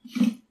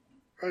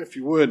Right, if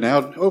you would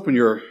now open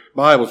your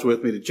Bibles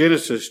with me to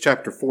Genesis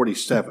chapter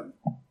 47.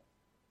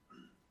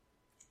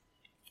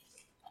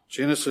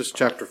 Genesis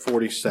chapter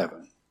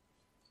 47.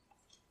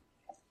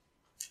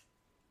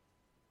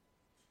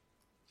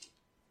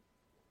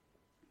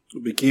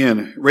 We'll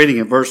begin reading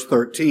in verse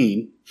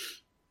 13.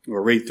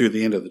 We'll read through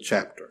the end of the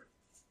chapter.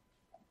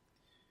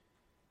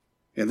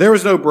 And there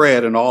was no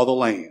bread in all the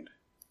land,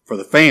 for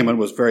the famine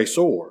was very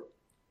sore,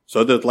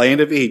 so that the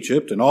land of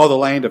Egypt and all the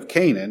land of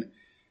Canaan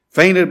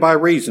fainted by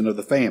reason of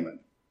the famine.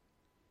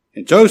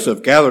 And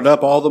Joseph gathered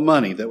up all the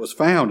money that was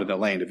found in the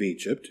land of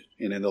Egypt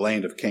and in the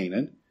land of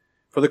Canaan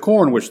for the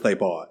corn which they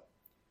bought.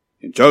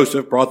 And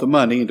Joseph brought the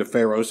money into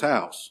Pharaoh's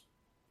house.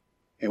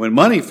 And when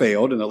money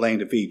failed in the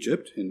land of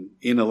Egypt and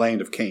in the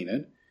land of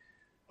Canaan,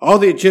 all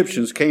the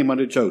Egyptians came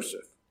unto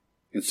Joseph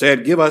and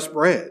said, Give us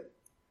bread,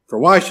 for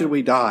why should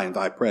we die in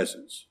thy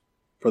presence?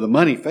 For the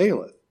money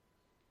faileth.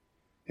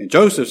 And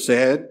Joseph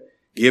said,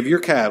 Give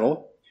your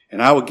cattle,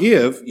 and I will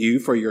give you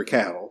for your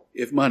cattle,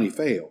 if money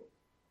fail.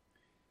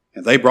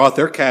 And they brought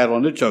their cattle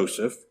unto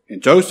Joseph,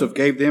 and Joseph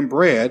gave them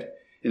bread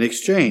in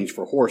exchange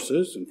for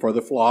horses, and for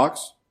the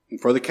flocks, and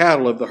for the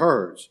cattle of the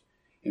herds,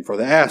 and for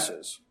the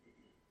asses.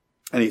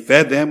 And he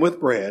fed them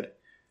with bread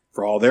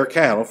for all their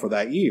cattle for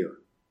that year.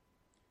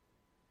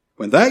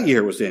 When that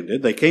year was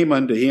ended, they came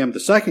unto him the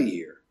second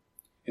year,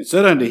 and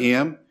said unto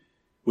him,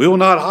 We will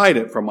not hide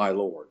it from my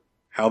lord,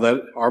 how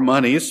that our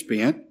money is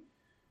spent.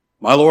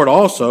 My lord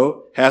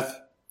also hath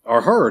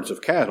our herds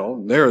of cattle,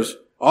 and there is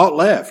aught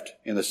left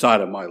in the sight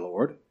of my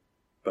lord,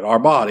 but our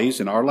bodies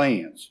and our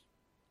lands.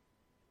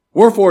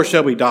 Wherefore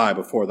shall we die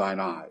before thine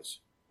eyes,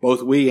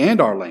 both we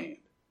and our land?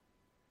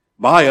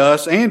 Buy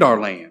us and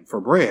our land for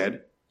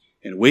bread,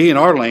 and we and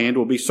our land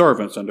will be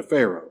servants unto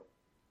Pharaoh.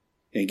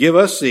 And give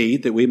us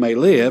seed that we may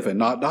live and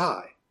not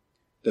die,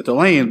 that the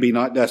land be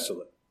not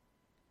desolate.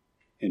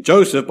 And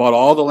Joseph bought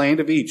all the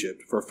land of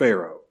Egypt for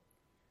Pharaoh,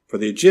 for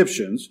the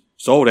Egyptians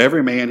sold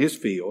every man his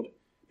field,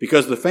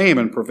 because the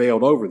famine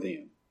prevailed over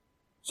them.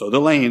 So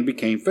the land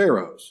became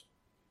Pharaoh's.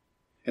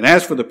 And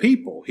as for the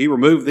people, he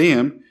removed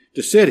them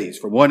to cities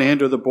from one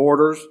end of the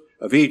borders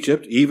of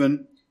Egypt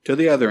even to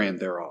the other end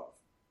thereof.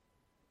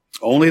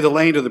 Only the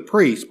land of the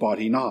priests bought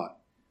he not.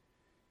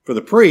 For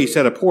the priests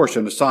had a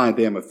portion assigned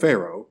them of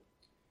Pharaoh,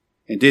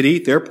 and did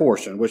eat their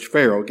portion which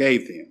Pharaoh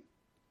gave them.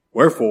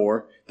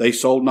 Wherefore they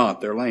sold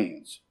not their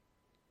lands.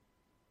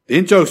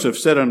 Then Joseph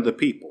said unto the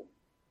people,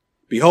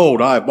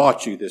 Behold, I have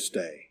bought you this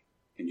day,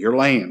 and your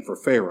land for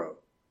Pharaoh.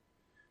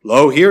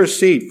 Lo, here is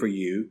seed for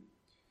you,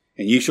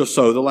 and ye shall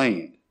sow the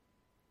land.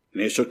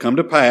 And it shall come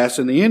to pass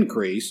in the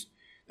increase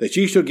that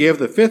ye shall give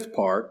the 5th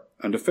part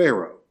unto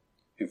Pharaoh,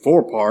 and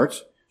 4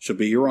 parts shall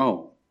be your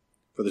own,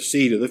 for the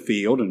seed of the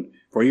field, and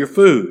for your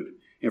food,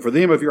 and for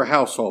them of your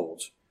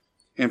households,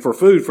 and for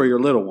food for your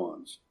little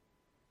ones.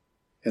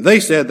 And they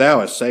said, Thou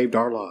hast saved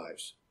our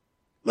lives.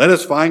 Let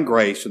us find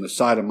grace in the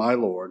sight of my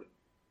Lord,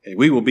 and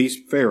we will be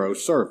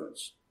Pharaoh's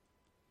servants.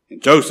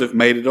 And Joseph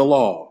made it a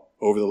law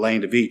over the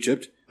land of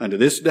Egypt unto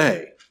this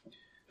day,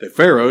 that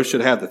Pharaoh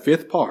should have the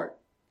 5th part,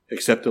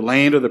 except the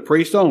land of the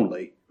priests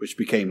only, which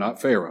became not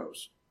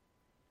Pharaoh's.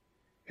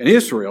 And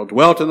Israel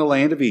dwelt in the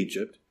land of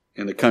Egypt,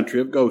 in the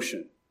country of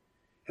Goshen,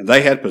 and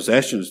they had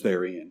possessions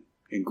therein,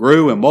 and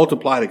grew and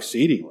multiplied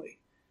exceedingly.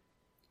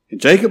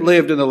 And Jacob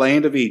lived in the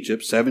land of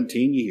Egypt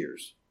 17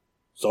 years.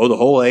 So the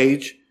whole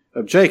age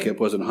of Jacob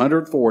was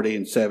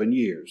 147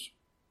 years.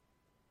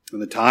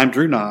 And the time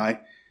drew nigh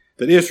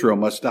that Israel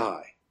must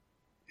die.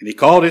 And he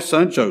called his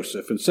son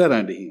Joseph, and said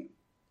unto him,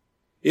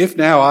 If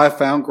now I have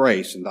found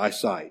grace in thy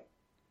sight,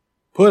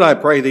 put, I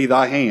pray thee,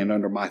 thy hand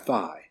under my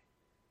thigh,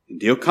 and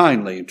deal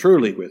kindly and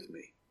truly with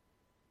me.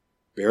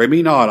 Bury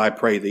me not, I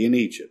pray thee, in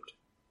Egypt.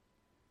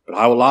 But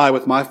I will lie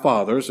with my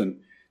fathers, and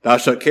thou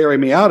shalt carry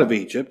me out of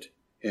Egypt,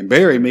 and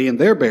bury me in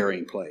their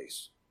burying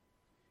place.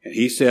 And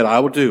he said, I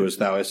will do as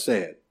thou hast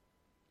said.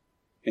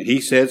 And he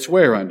said,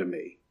 Swear unto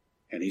me.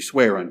 And he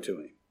sware unto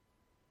him.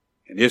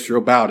 And Israel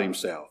bowed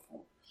himself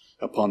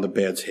upon the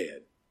bed's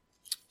head.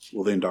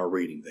 We'll end our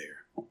reading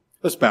there.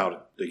 Let's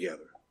bow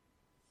together.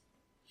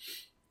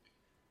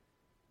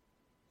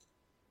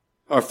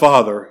 Our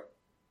Father,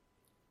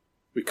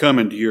 we come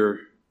into your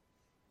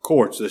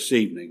courts this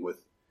evening with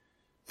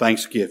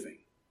thanksgiving.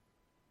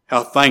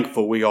 How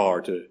thankful we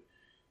are to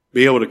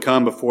be able to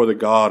come before the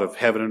God of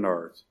heaven and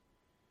earth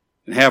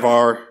and have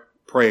our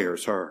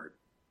prayers heard.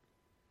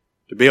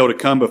 To be able to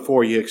come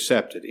before you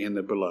accepted in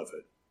the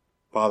beloved.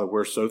 Father,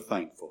 we're so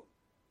thankful.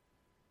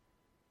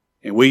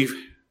 And we've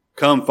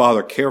come,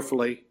 Father,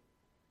 carefully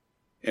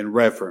and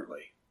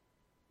reverently,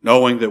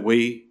 knowing that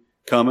we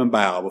come and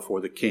bow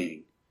before the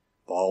King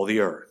of all the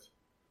earth.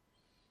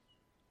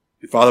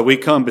 And Father, we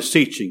come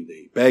beseeching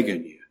thee,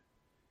 begging you,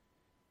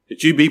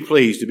 that you be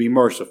pleased to be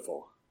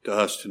merciful to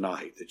us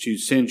tonight, that you'd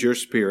send your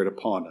Spirit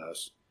upon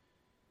us.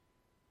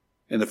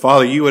 And that,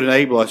 Father, you would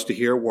enable us to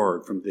hear a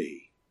word from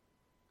thee,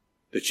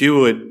 that you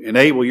would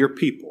enable your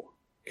people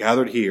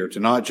gathered here to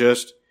not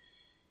just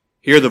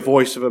hear the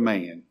voice of a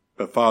man,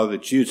 but Father,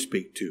 that you'd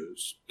speak to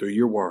us through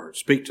your word.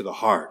 Speak to the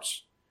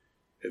hearts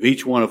of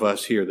each one of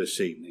us here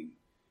this evening.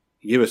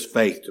 Give us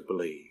faith to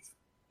believe,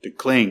 to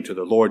cling to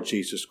the Lord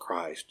Jesus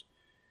Christ.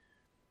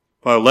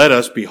 Father, let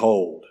us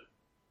behold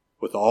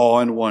with awe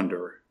and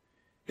wonder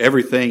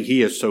everything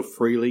he has so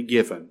freely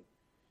given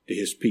to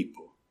his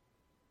people.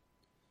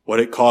 What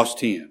it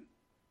cost him.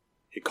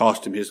 It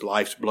cost him his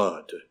life's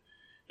blood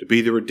to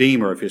be the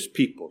redeemer of his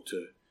people,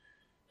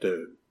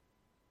 to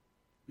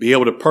be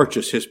able to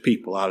purchase his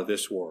people out of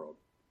this world.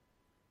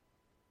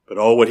 But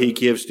oh, what he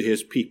gives to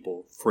his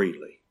people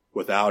freely,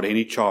 without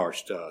any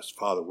charge to us.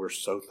 Father, we're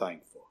so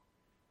thankful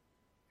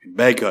and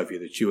beg of you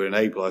that you would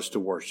enable us to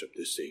worship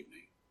this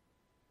evening.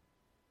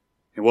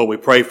 And what we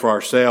pray for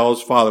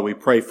ourselves, Father, we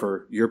pray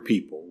for your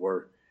people,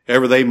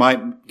 wherever they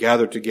might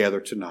gather together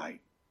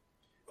tonight.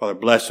 Father,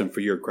 bless them for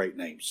your great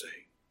name's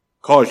sake.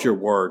 Cause your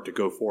word to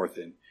go forth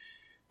in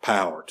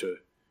power, to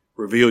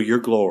reveal your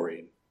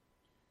glory,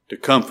 to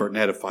comfort and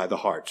edify the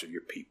hearts of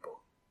your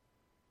people.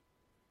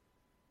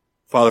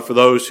 Father, for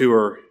those who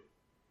are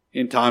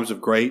in times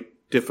of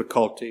great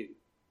difficulty,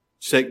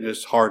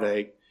 sickness,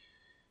 heartache,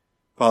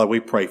 Father, we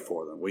pray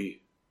for them.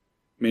 We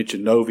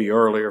mentioned Novi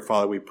earlier.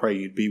 Father, we pray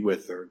you'd be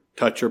with her,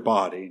 touch her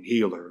body and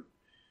heal her,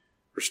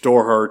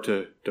 restore her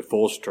to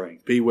full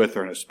strength. Be with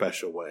her in a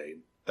special way.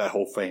 That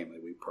whole family,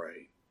 we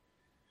pray.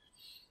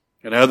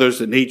 And others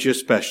that need you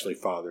especially,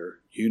 Father,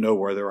 you know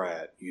where they're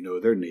at. You know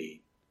their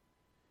need.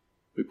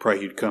 We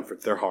pray you'd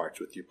comfort their hearts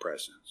with your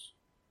presence.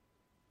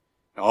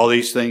 All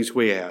these things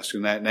we ask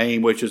in that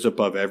name which is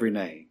above every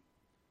name,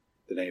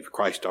 the name of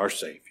Christ our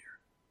Savior.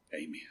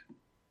 Amen.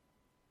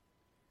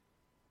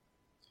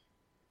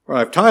 Well,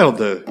 I've titled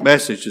the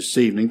message this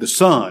evening, The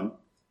Son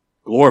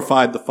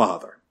Glorified the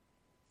Father.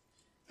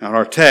 Now in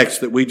our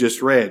text that we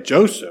just read,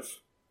 Joseph,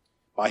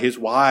 by his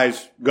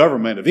wise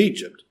government of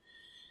Egypt,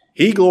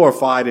 he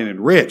glorified and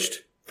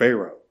enriched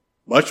Pharaoh.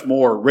 Much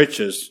more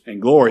riches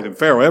and glory than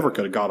Pharaoh ever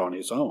could have got on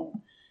his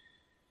own.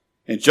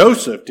 And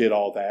Joseph did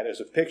all that as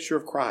a picture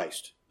of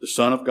Christ, the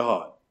Son of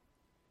God.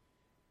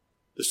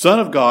 The Son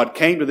of God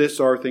came to this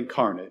earth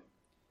incarnate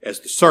as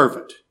the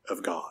servant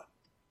of God.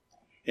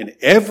 And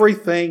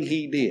everything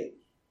he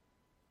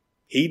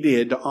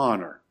did to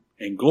honor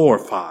and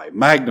glorify,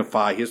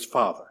 magnify his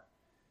Father.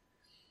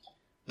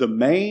 The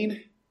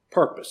main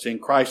purpose in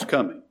Christ's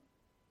coming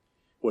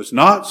was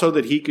not so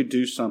that he could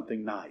do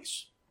something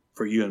nice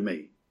for you and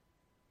me.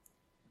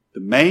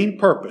 The main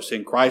purpose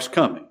in Christ's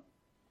coming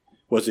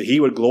was that he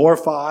would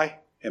glorify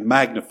and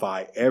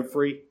magnify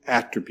every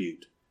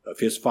attribute of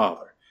his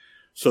Father,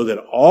 so that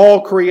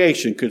all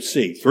creation could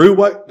see, through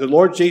what the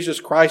Lord Jesus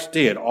Christ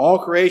did, all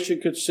creation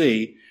could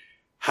see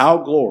how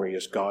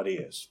glorious God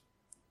is.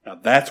 Now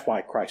that's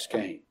why Christ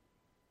came.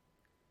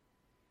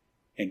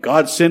 And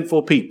God's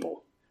sinful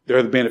people,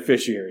 they're the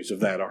beneficiaries of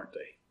that, aren't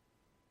they?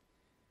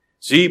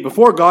 See,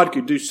 before God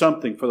could do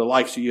something for the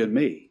likes of you and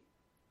me,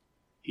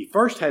 he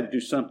first had to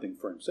do something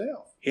for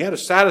himself. He had to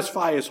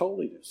satisfy his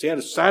holiness. He had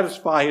to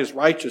satisfy his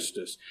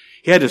righteousness.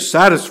 He had to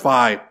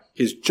satisfy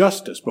his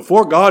justice.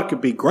 Before God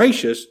could be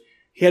gracious,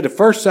 he had to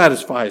first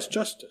satisfy his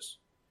justice.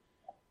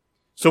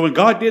 So when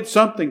God did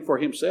something for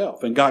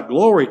himself and got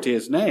glory to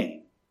his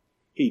name,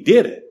 he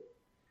did it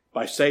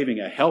by saving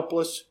a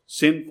helpless,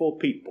 sinful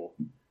people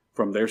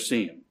from their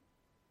sin.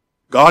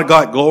 God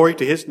got glory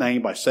to his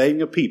name by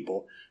saving a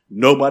people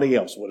nobody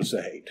else would have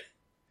saved.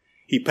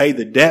 He paid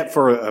the debt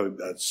for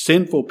a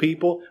sinful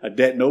people, a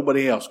debt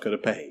nobody else could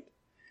have paid.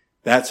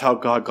 That's how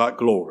God got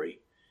glory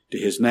to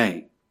his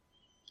name.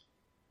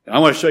 And I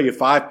want to show you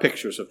 5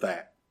 pictures of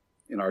that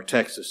in our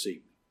text this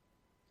evening.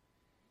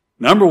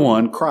 Number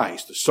 1,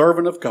 Christ, the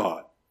servant of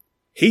God.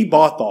 He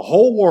bought the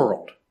whole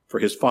world for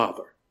his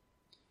Father.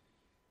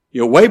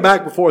 You know, way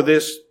back before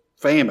this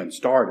famine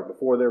started,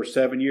 before there were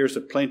 7 years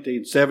of plenty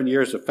and 7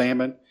 years of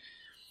famine,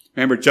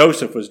 remember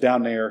Joseph was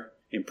down there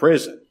in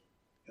prison.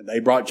 And they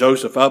brought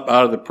Joseph up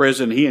out of the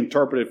prison. He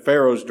interpreted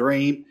Pharaoh's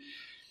dream.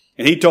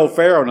 And he told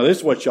Pharaoh, now this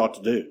is what you ought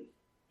to do.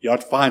 You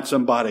ought to find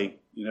somebody,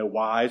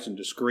 wise and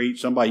discreet,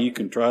 somebody you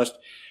can trust,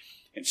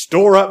 and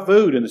store up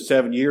food in the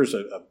 7 years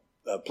of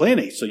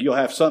plenty so you'll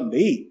have something to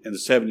eat in the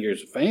 7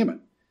 years of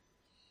famine.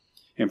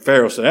 And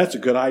Pharaoh said, that's a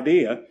good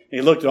idea. And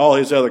he looked at all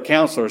his other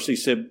counselors. He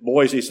said,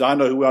 boys, I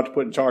know who we ought to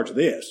put in charge of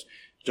this.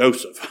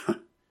 Joseph.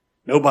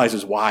 Nobody's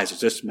as wise as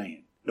this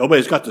man.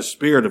 Nobody's got the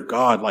Spirit of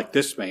God like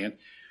this man.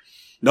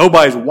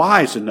 Nobody's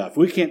wise enough.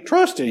 We can't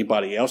trust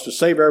anybody else to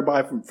save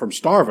everybody from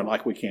starving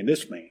like we can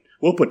this man.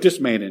 We'll put this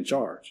man in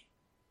charge.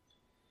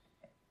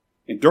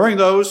 And during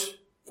those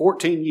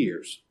 14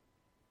 years,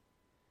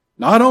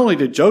 not only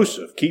did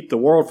Joseph keep the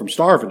world from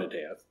starving to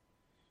death,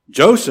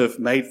 Joseph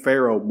made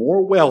Pharaoh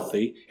more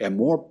wealthy and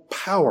more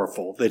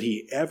powerful than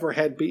he ever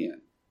had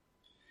been.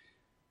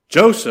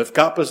 Joseph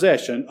got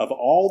possession of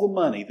all the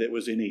money that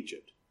was in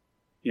Egypt.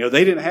 They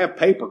didn't have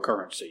paper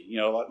currency,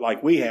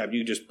 like we have.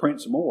 You just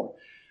print some more.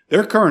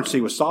 Their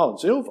currency was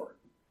solid silver.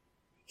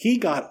 He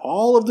got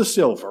all of the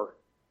silver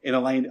in a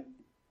land,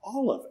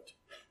 all of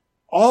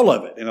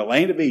it in the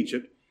land of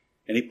Egypt,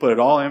 and he put it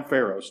all in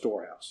Pharaoh's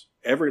storehouse.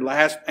 Every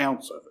last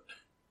ounce of it.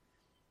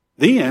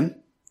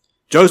 Then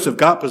Joseph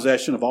got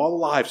possession of all the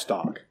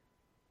livestock.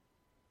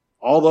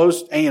 all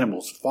those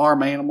animals,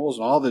 farm animals,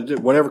 and all the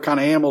whatever kind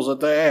of animals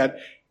that they had,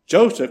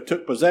 Joseph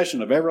took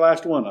possession of every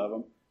last one of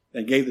them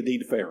and gave the deed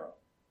to Pharaoh.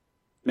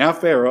 Now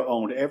Pharaoh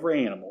owned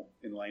every animal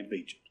in the land of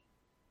Egypt.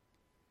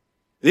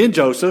 Then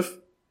Joseph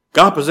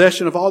got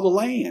possession of all the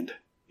land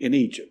in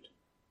Egypt,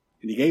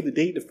 and he gave the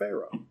deed to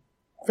Pharaoh.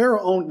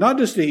 Pharaoh owned, not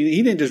just,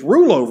 he didn't just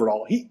rule over it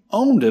all, he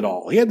owned it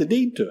all. He had the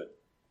deed to it.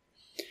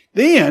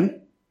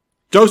 Then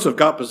Joseph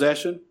got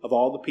possession of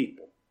all the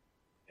people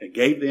and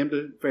gave them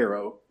to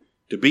Pharaoh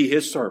to be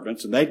his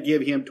servants, and they'd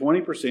give him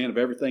 20% of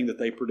everything that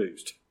they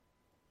produced.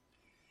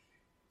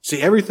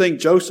 See, everything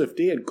Joseph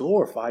did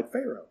glorified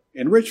Pharaoh,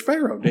 enriched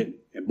Pharaoh, didn't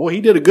he? And boy,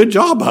 he did a good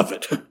job of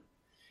it.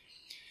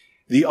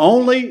 The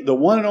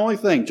one and only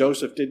thing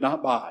Joseph did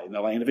not buy in the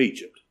land of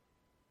Egypt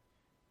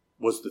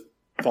was the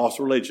false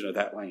religion of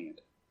that land.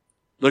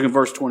 Look in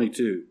verse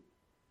 22.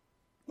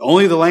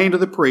 Only the land of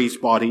the priests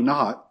bought he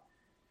not,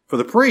 for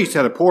the priests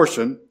had a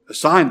portion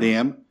assigned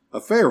them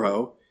of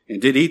Pharaoh,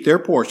 and did eat their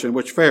portion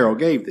which Pharaoh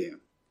gave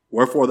them.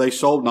 Wherefore they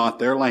sold not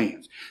their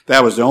lands.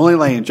 That was the only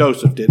land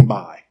Joseph didn't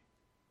buy.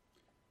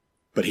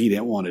 But he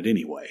didn't want it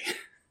anyway.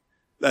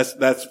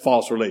 That's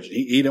false religion.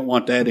 He didn't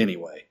want that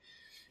anyway.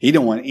 He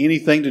didn't want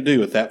anything to do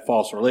with that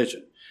false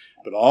religion.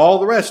 But all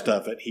the rest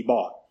of it he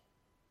bought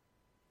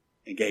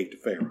and gave to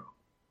Pharaoh.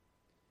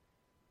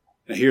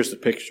 Now here's the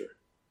picture.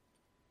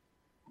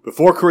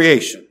 Before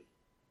creation,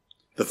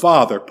 the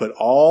Father put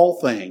all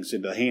things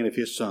into the hand of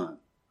his Son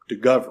to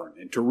govern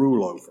and to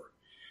rule over.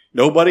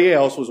 Nobody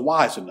else was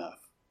wise enough.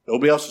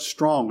 Nobody else was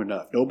strong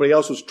enough. Nobody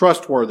else was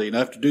trustworthy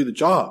enough to do the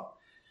job.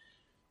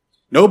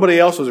 Nobody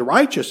else was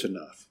righteous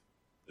enough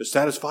to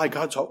satisfy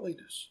God's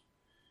holiness.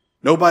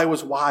 Nobody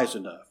was wise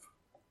enough.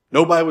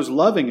 Nobody was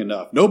loving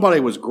enough.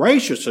 Nobody was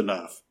gracious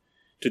enough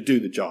to do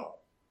the job,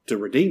 to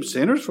redeem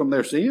sinners from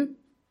their sin.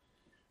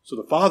 So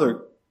the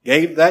Father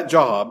gave that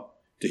job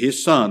to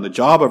his Son, the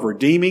job of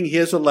redeeming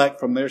his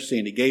elect from their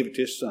sin. He gave it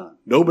to his Son.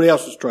 Nobody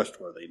else was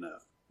trustworthy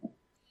enough.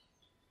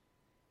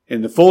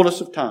 In the fullness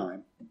of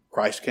time,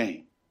 Christ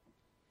came.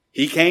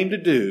 He came to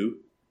do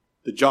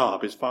the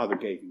job his Father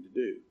gave him to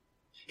do.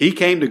 He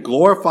came to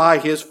glorify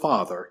his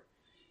Father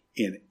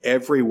in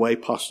every way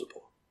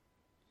possible.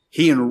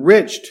 He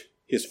enriched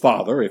his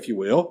Father, if you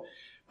will,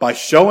 by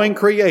showing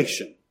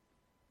creation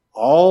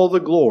all the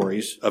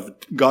glories of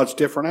God's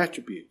different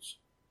attributes.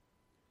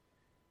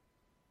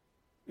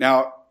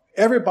 Now,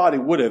 everybody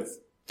would have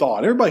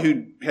thought, everybody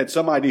who had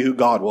some idea who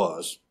God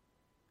was,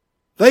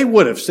 they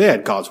would have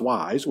said God's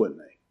wise, wouldn't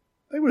they?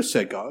 They would have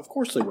said God. Of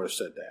course they would have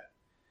said that.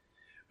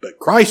 But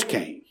Christ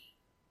came,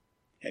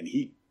 and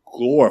he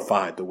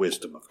glorified the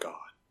wisdom of God.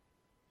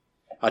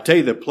 I tell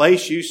you, the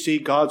place you see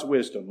God's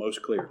wisdom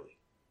most clearly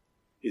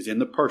is in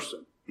the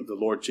person of the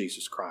Lord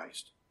Jesus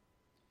Christ.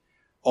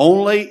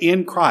 Only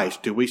in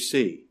Christ do we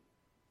see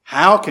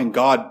how can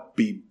God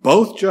be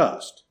both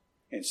just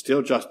and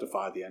still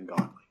justify the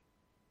ungodly.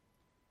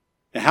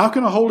 Now, how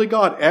can a holy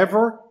God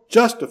ever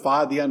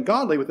justify the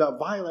ungodly without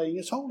violating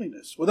his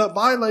holiness?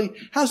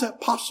 How's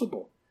that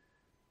possible?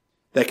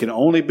 That can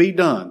only be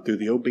done through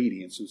the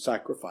obedience and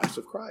sacrifice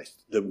of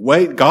Christ.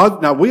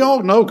 Now we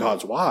all know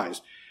God's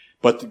wise,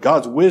 but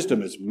God's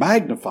wisdom is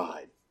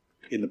magnified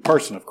in the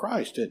person of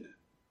Christ, isn't it?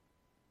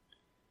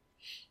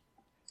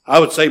 I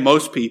would say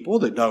most people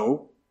that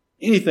know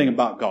anything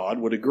about God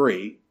would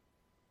agree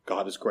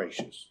God is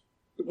gracious.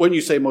 Wouldn't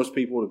you say most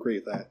people would agree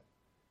with that?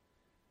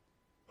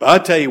 But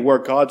I tell you where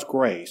God's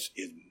grace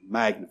is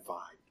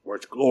magnified, where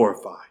it's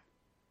glorified.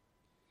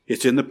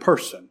 It's in the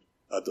person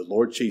of the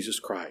Lord Jesus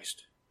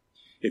Christ.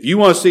 If you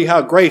want to see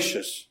how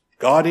gracious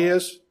God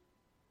is,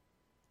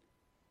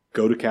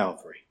 go to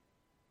Calvary.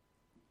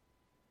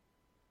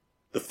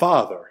 The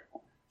Father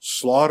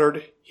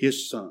slaughtered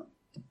his Son.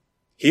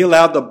 He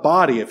allowed the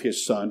body of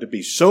his Son to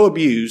be so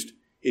abused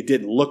it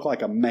didn't look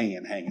like a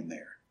man hanging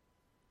there.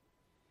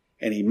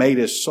 And he made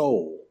his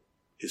soul,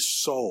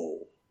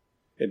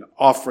 an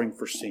offering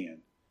for sin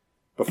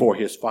before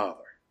his Father.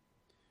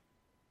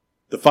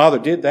 The Father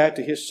did that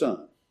to his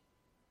Son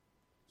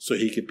so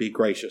he could be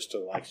gracious to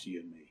the likes of you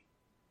and me.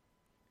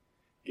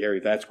 Gary,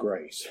 that's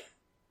grace.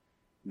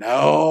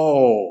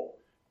 No.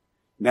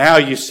 Now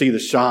you see the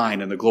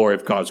shine and the glory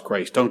of God's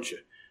grace, don't you?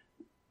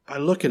 By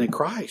looking at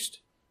Christ.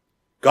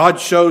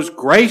 God shows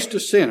grace to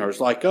sinners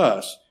like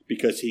us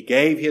because he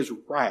gave his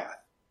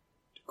wrath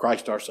to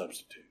Christ our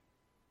substitute.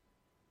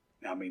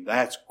 Now,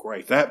 that's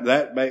great.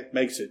 That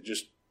makes it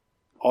just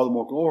all the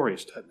more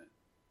glorious, doesn't it?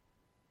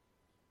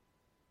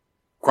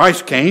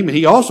 Christ came and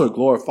he also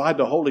glorified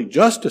the holy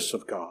justice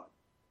of God.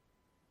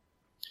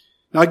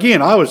 Now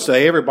again, I would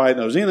say everybody that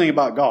knows anything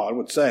about God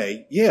would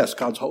say, yes,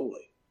 God's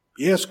holy.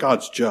 Yes,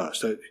 God's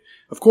just.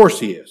 Of course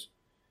he is.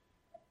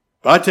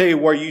 But I tell you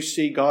where you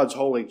see God's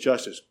holy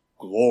justice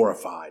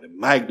glorified and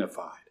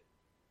magnified.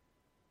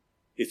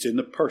 It's in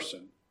the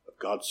person of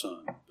God's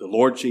Son, the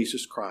Lord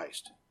Jesus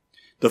Christ.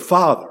 The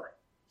Father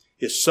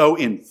is so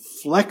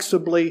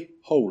inflexibly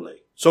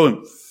holy, so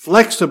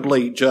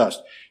inflexibly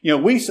just.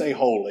 We say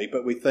holy,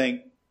 but we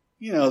think,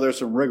 there's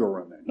some wriggle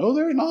room there. No,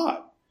 there's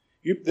not.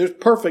 There's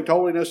perfect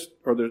holiness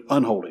or there's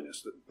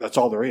unholiness. That's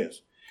all there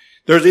is.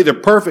 There's either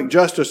perfect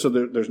justice or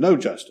there's no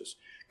justice.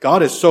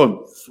 God is so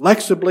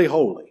inflexibly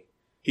holy.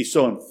 He's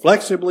so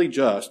inflexibly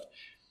just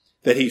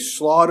that he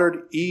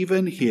slaughtered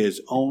even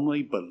his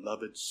only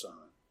beloved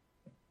son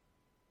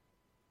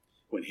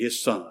when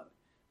his son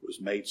was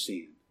made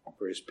sin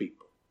for his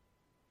people.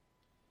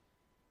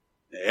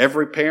 Now,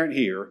 every parent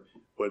here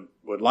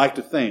would like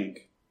to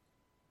think,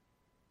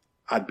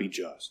 I'd be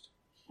just.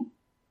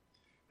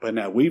 But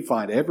now we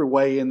find every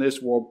way in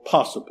this world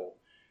possible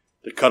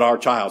to cut our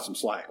child some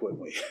slack,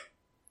 wouldn't we?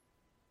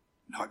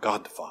 Not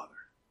God the Father.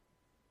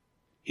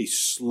 He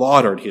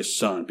slaughtered his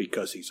son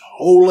because he's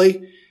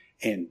holy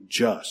and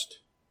just.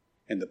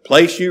 And the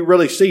place you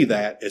really see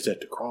that is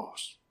at the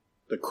cross.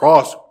 The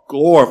cross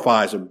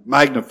glorifies and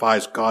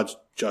magnifies God's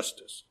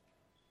justice.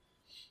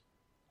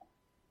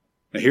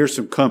 Now here's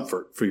some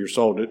comfort for your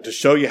soul to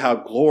show you how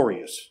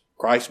glorious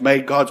Christ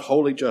made God's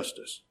holy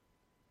justice.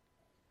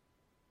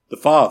 The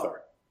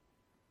Father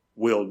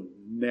will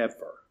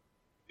never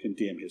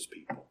condemn his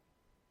people.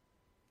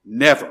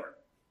 Never.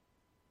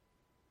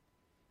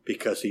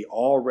 Because he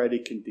already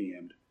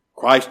condemned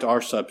Christ,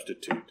 our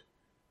substitute,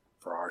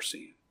 for our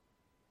sin.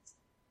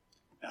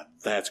 Now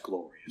that's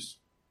glorious.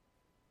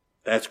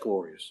 That's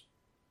glorious.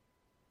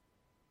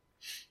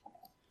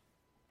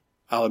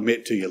 I'll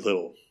admit to you a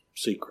little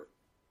secret.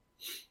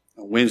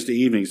 On Wednesday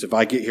evenings, if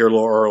I get here a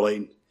little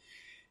early,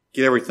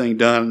 get everything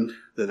done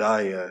that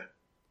I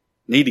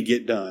need to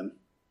get done,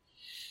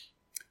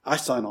 I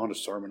sign on to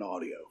sermon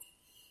audio.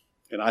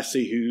 And I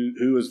see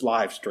who is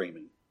live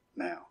streaming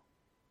now.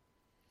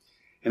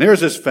 And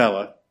there's this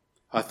fella.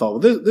 I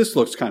thought, well, this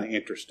looks kind of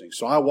interesting.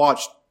 So I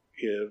watched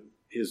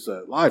his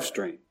live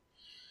stream.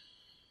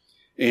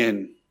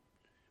 And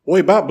boy,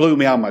 he about blew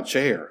me out of my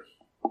chair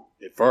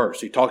at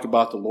first. He talked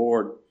about the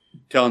Lord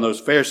telling those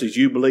Pharisees,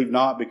 you believe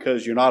not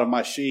because you're not of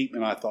my sheep.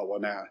 And I thought, well,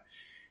 now,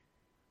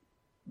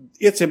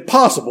 it's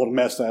impossible to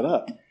mess that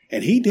up.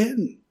 And he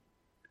didn't.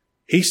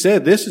 He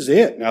said, this is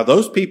it. Now,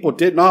 those people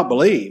did not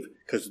believe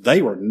because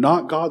they were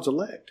not God's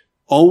elect.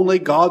 Only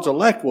God's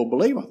elect will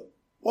believe on them.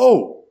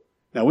 Whoa.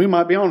 Now, we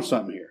might be on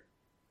something here.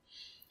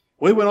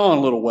 We went on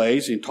a little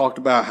ways and talked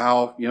about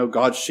how,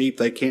 God's sheep,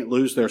 they can't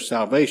lose their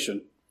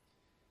salvation.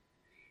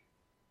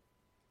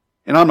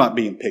 And I'm not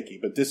being picky,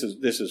 but this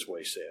is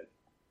what he said.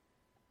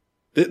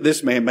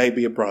 This man may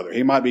be a brother.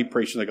 He might be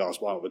preaching the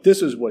gospel, but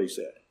this is what he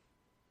said.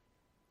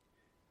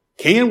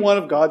 Can one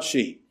of God's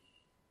sheep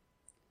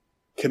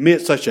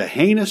commit such a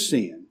heinous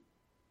sin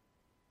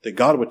that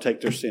God would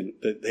take their sin,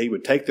 that he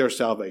would take their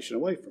salvation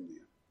away from them?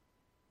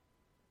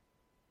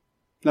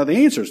 Now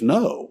the answer is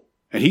no.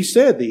 And he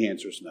said the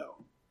answer is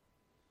no.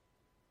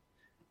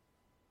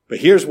 But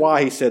here's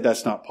why he said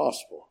that's not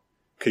possible.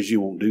 Because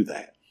you won't do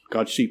that.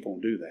 God's sheep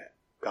won't do that.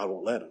 God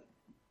won't let them.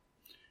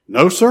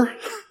 No, sir.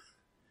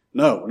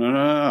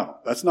 No.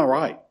 That's not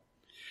right.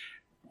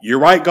 You're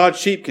right. God's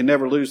sheep can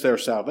never lose their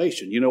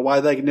salvation. You know why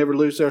they can never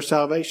lose their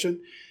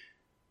salvation?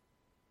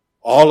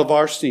 All of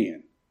our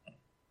sin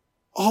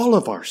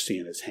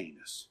is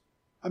heinous.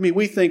 I mean,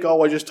 we think,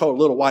 I just told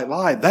a little white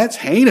lie. That's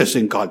heinous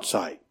in God's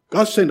sight.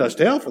 God sent us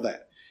to hell for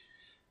that.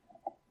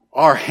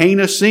 Our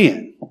heinous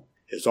sin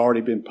has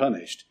already been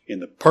punished in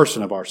the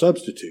person of our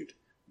substitute.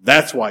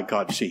 That's why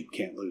God's sheep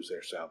can't lose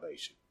their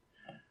salvation.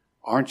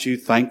 Aren't you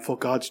thankful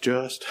God's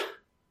just?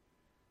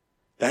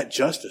 That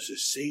justice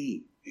is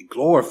seen and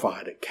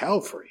glorified at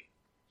Calvary.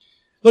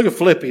 Look at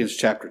Philippians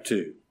chapter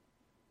 2.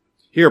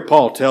 Here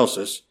Paul tells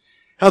us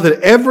how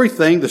that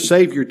everything the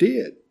Savior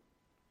did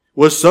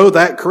was so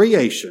that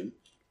creation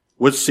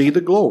would see the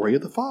glory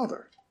of the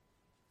Father.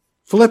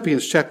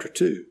 Philippians chapter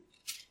 2.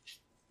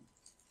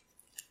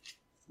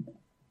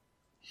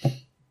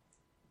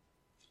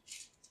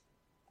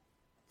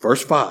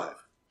 Verse 5.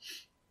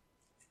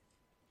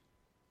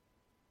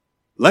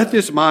 Let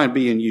this mind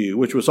be in you,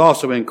 which was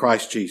also in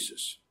Christ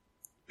Jesus,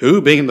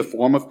 who, being in the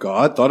form of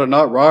God, thought it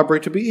not robbery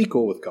to be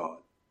equal with God,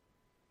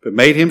 but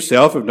made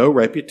himself of no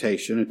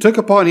reputation, and took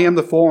upon him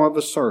the form of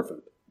a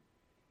servant,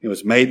 and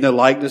was made in the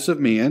likeness of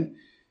men,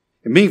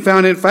 and being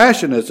found in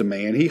fashion as a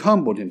man, he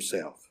humbled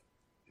himself,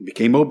 and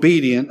became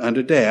obedient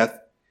unto death,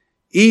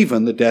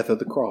 even the death of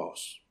the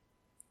cross.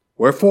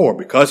 Wherefore,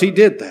 because he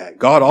did that,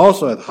 God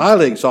also hath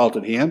highly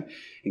exalted him,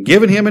 and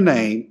given him a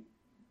name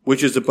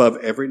which is above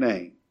every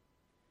name.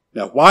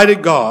 Now, why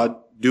did God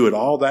do it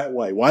all that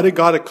way? Why did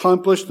God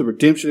accomplish the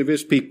redemption of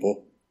his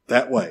people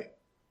that way?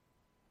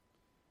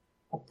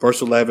 Verse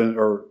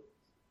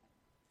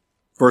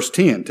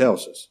 10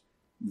 tells us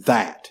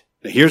that.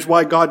 Now, here's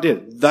why God did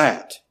it.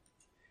 That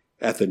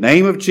at the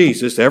name of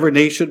Jesus, every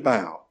knee should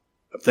bow,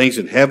 of things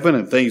in heaven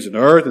and things in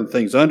earth and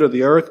things under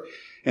the earth,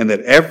 and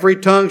that every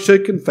tongue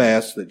should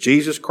confess that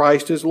Jesus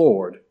Christ is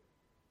Lord,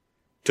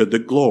 to the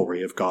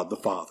glory of God the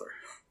Father.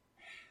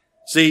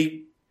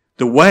 See,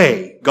 the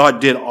way God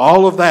did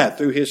all of that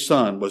through his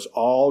Son was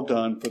all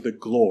done for the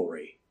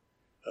glory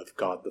of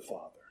God the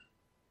Father.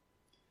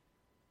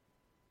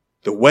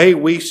 The way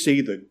we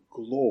see the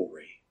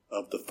glory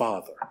of the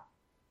Father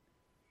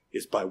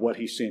is by what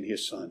he sent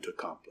his Son to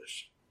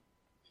accomplish.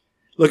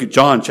 Look at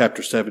John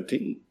chapter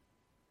 17.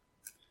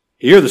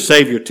 Here the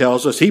Savior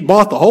tells us he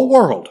bought the whole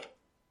world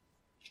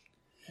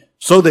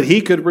so that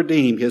he could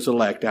redeem his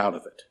elect out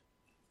of it.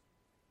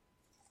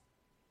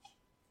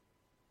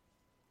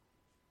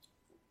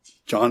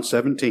 John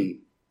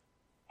 17,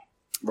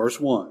 verse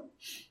 1.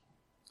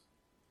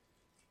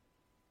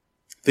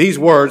 These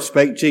words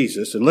spake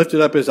Jesus, and lifted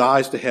up his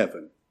eyes to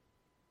heaven,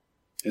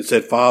 and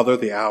said, Father,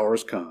 the hour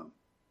is come.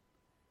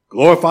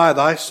 Glorify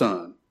thy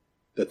Son,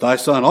 that thy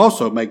Son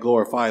also may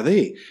glorify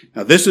thee.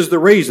 Now this is the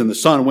reason the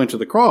Son went to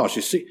the cross.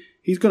 You see,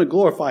 he's going to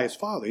glorify his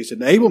Father. He said,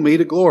 enable me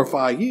to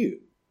glorify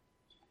you,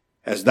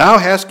 as thou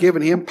hast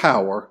given him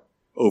power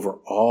over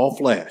all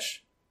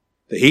flesh,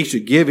 that he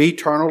should give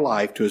eternal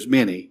life to as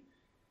many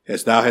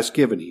as thou hast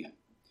given him.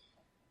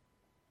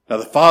 Now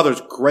the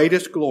Father's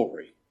greatest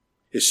glory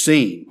is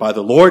seen by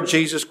the Lord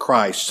Jesus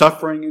Christ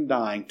suffering and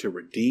dying to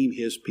redeem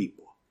his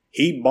people.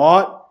 He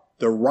bought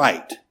the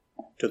right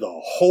to the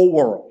whole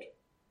world,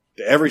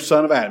 to every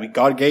son of Adam.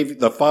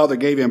 The Father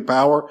gave him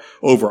power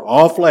over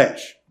all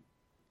flesh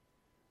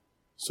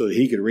so that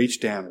he could reach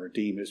down and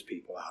redeem his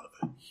people out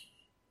of it.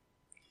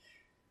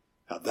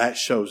 Now that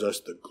shows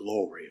us the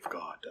glory of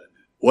God, doesn't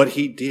it? What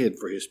he did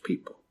for his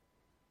people.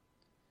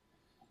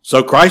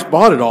 So Christ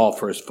bought it all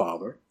for his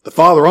Father. The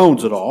Father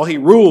owns it all. He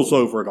rules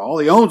over it all.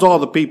 He owns all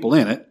the people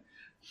in it.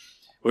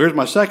 Well, here's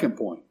my second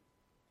point.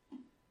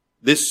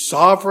 This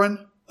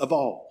sovereign of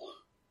all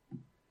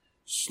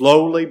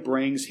slowly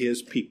brings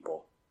his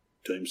people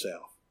to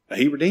himself. Now,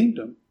 he redeemed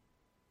them.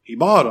 He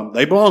bought them.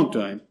 They belong to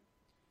him.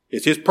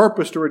 It's his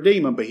purpose to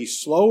redeem them, but he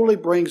slowly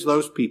brings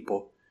those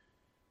people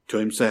to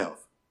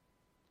himself.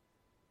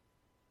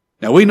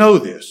 Now, we know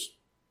this.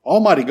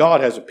 Almighty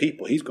God has a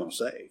people he's going to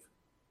save.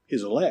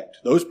 His elect.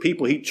 Those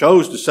people he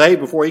chose to save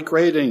before he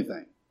created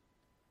anything.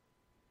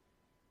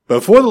 But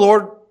before the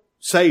Lord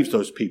saves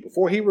those people,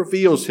 before he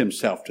reveals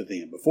himself to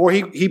them, before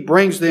he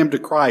brings them to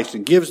Christ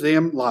and gives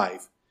them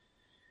life,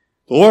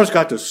 the Lord's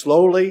got to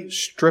slowly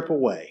strip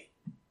away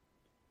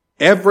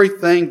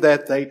everything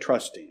that they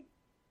trust in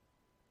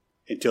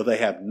until they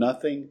have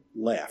nothing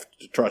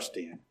left to trust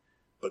in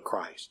but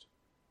Christ.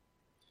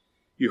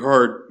 You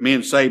heard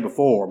men say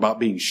before about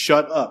being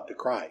shut up to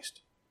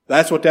Christ.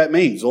 That's what that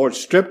means. The Lord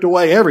stripped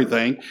away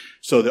everything,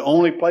 so the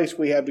only place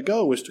we have to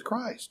go is to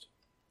Christ.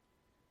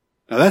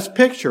 Now that's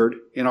pictured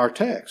in our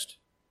text.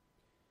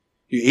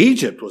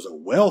 Egypt was a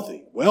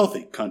wealthy,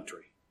 wealthy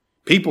country.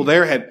 People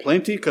there had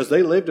plenty because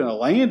they lived in a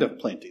land of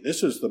plenty.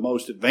 This is the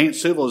most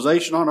advanced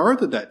civilization on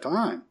earth at that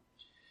time.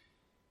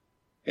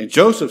 And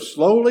Joseph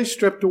slowly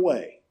stripped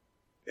away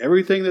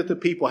everything that the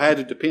people had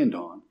to depend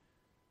on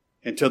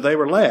until they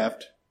were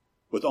left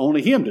with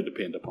only him to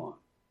depend upon.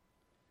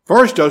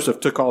 First,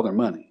 Joseph took all their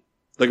money.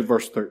 Look at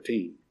verse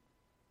 13.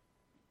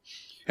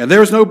 And there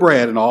was no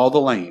bread in all the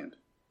land,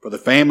 for the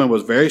famine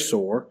was very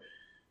sore,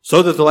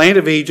 so that the land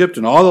of Egypt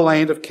and all the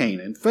land of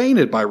Canaan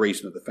fainted by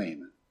reason of the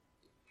famine.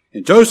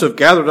 And Joseph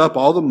gathered up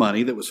all the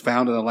money that was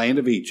found in the land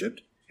of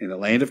Egypt and the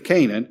land of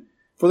Canaan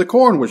for the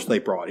corn which they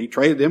brought. He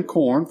traded them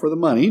corn for the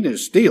money. He didn't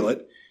steal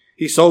it.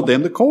 He sold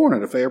them the corn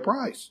at a fair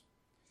price.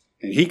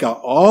 And he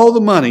got all the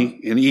money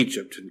in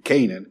Egypt and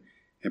Canaan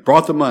and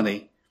brought the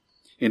money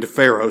into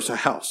Pharaoh's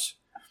house.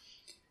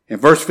 And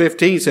verse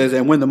 15 says,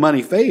 and when the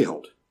money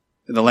failed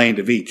in the land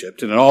of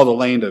Egypt and in all the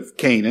land of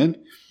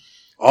Canaan,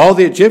 all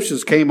the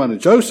Egyptians came unto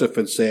Joseph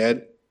and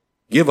said,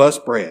 give us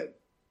bread.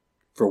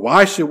 For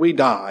why should we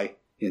die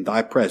in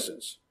thy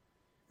presence?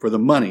 For the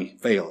money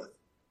faileth.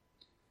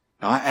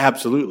 Now, I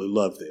absolutely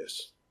love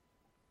this.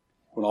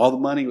 When all the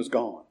money was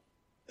gone,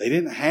 they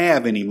didn't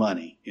have any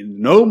money and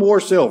no more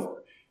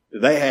silver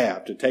did they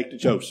have to take to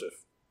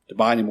Joseph to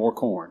buy any more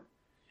corn.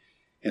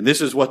 And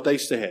this is what they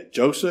said.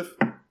 Joseph,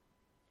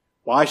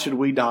 why should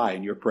we die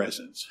in your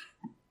presence?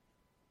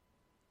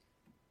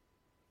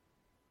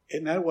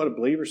 Isn't that what a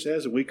believer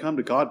says when we come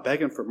to God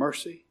begging for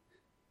mercy?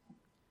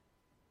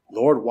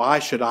 Lord, why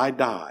should I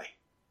die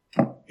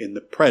in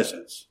the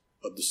presence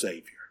of the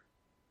Savior?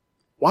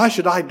 Why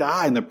should I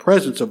die in the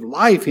presence of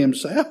life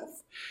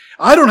himself?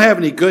 I don't have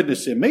any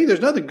goodness in me.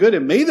 There's nothing good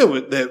in me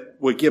that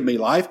would give me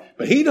life,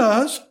 but he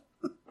does.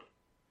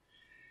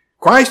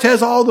 Christ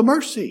has all the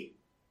mercy.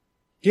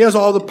 He has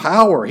all the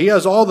power. He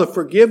has all the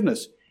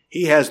forgiveness.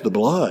 He has the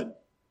blood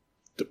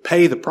to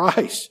pay the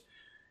price.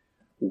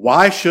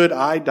 Why should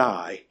I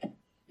die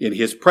in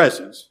his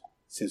presence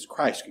since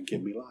Christ can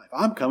give me life?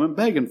 I'm coming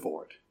begging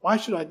for it. Why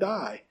should I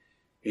die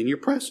in your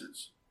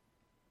presence?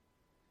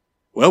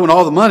 Well, when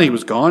all the money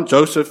was gone,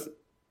 Joseph,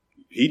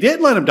 he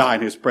didn't let him die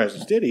in his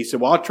presence, did he? He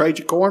said, well, I'll trade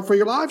you corn for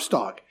your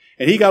livestock.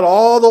 And he got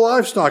all the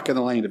livestock in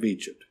the land of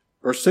Egypt.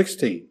 Verse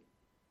 16.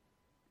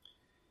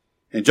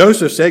 And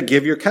Joseph said,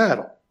 give your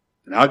cattle,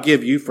 and I'll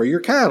give you for your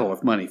cattle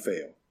if money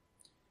fail.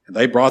 And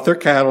they brought their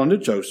cattle unto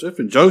Joseph,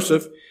 and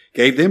Joseph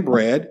gave them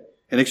bread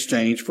in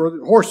exchange for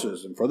the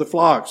horses and for the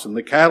flocks and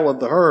the cattle of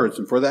the herds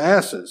and for the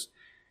asses.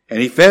 And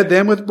he fed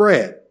them with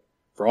bread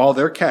for all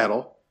their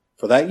cattle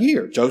for that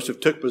year. Joseph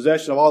took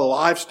possession of all the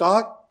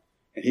livestock,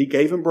 and he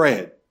gave them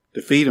bread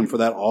to feed them for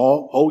that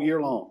whole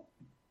year long.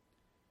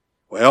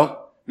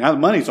 Well, now the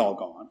money's all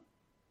gone.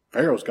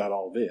 Pharaoh's got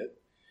all of it.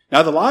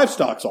 Now the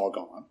livestock's all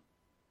gone.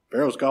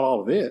 Pharaoh's got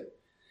all of it.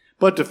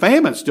 But the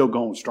famine's still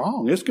going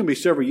strong. It's going to be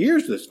several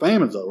years till this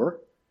famine's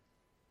over.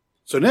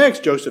 So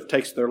next, Joseph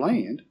takes their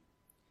land,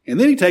 and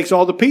then he takes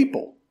all the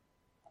people.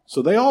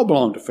 So they all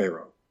belong to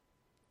Pharaoh.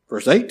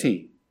 Verse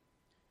 18.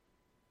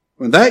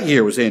 When that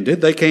year was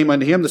ended, they came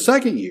unto him the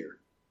second year,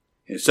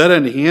 and said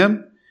unto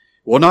him,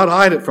 Will not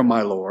hide it from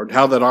my Lord,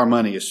 how that our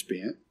money is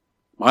spent.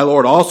 My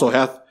Lord also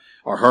hath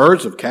our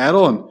herds of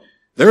cattle, and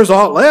there is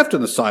aught left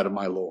in the sight of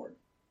my Lord,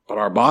 but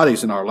our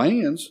bodies and our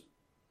lands.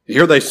 And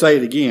here they say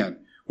it again,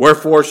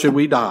 Wherefore should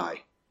we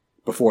die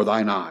before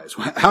thine eyes?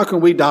 How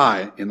can we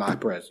die in thy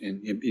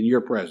in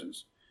your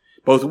presence?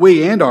 Both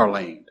we and our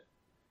land.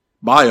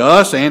 Buy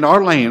us and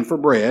our land for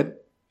bread,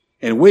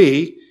 and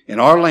we and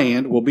our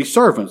land will be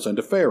servants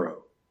unto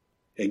Pharaoh.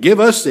 And give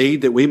us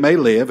seed that we may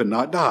live and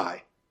not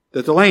die,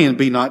 that the land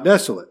be not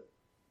desolate.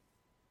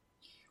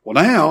 Well,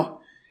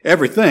 now,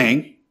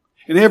 everything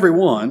and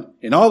everyone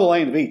in all the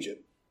land of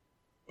Egypt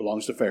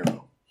belongs to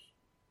Pharaoh.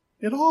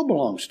 It all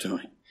belongs to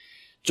him.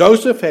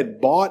 Joseph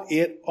had bought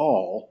it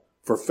all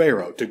for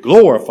Pharaoh, to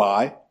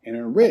glorify and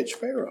enrich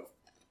Pharaoh,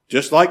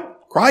 just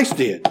like Christ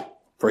did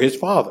for his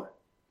father.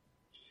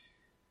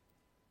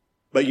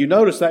 But you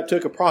notice that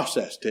took a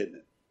process, didn't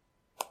it?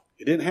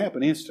 It didn't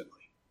happen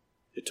instantly.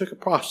 It took a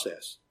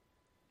process.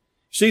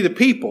 See, the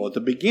people at the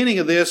beginning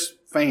of this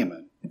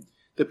famine,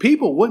 the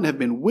people wouldn't have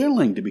been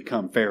willing to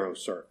become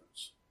Pharaoh's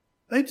servants.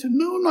 They said,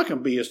 no, I'm not going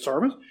to be his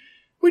servants.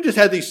 We just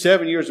had these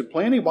 7 years of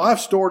plenty. Well, I've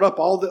stored up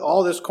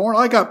all this corn.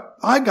 I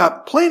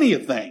got plenty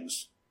of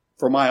things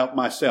for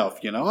myself.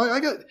 You know,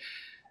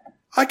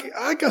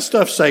 I got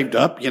stuff saved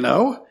up. You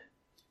know,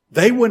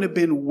 they wouldn't have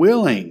been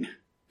willing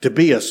to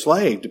be a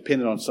slave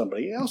dependent on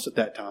somebody else at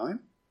that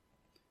time.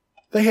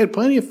 They had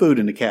plenty of food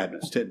in the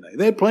cabinets, didn't they?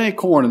 They had plenty of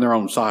corn in their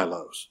own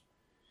silos.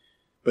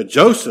 But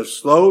Joseph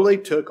slowly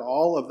took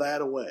all of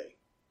that away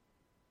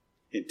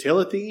until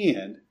at the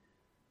end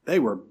they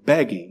were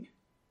begging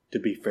to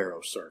be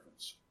Pharaoh's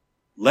servants.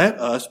 Let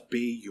us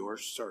be your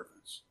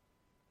servants.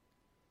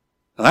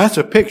 Now that's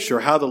a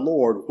picture how the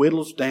Lord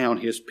whittles down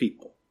his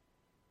people.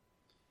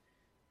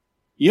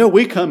 You know,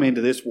 we come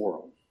into this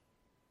world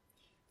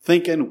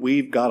thinking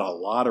we've got a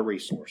lot of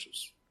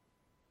resources.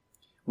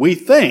 We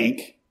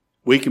think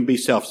we can be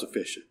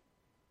self-sufficient.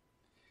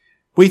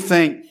 We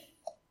think,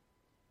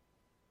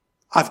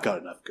 I've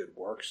got enough good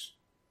works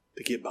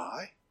to get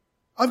by.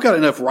 I've got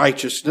enough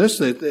righteousness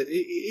that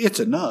it's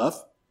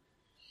enough.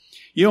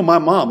 You know, my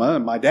mama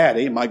and my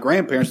daddy and my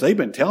grandparents, they've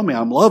been telling me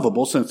I'm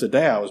lovable since the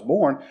day I was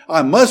born.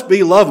 I must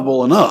be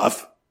lovable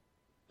enough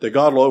that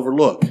God will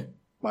overlook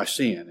my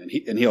sin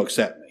and he'll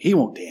accept me. He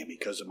won't damn me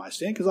because of my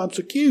sin because I'm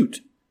so cute.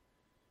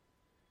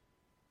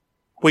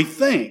 We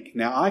think,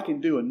 now I can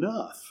do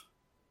enough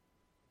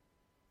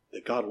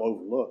that God will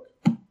overlook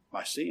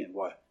my sin.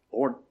 Why,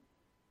 Lord,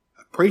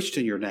 I preached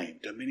in your name,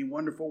 done many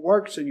wonderful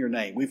works in your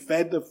name. We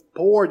fed the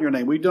poor in your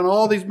name. We've done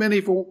all these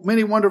many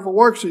wonderful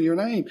works in your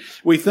name.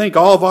 We think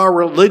all of our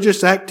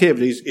religious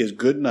activities is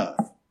good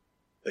enough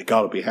that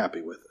God will be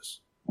happy with us.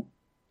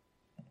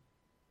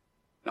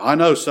 Now, I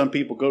know some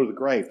people go to the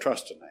grave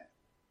trusting that.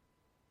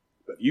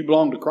 But if you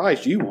belong to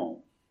Christ, you won't.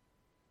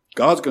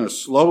 God's going to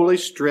slowly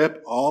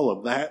strip all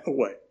of that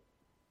away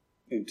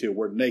until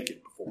we're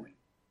naked before him.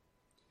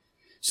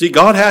 See,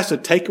 God has to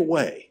take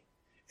away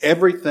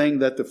everything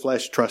that the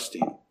flesh trusts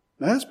in.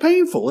 Now, that's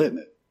painful, isn't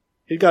it?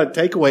 He's got to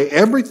take away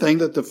everything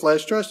that the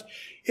flesh trusts.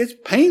 It's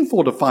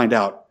painful to find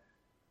out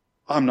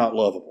I'm not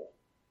lovable.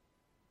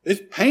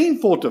 It's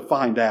painful to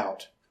find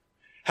out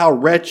how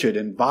wretched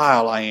and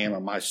vile I am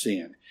in my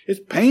sin. It's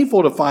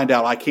painful to find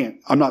out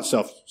I'm not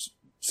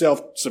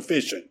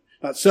self-sufficient,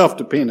 not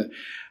self-dependent.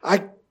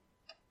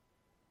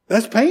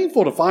 That's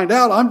painful to find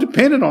out I'm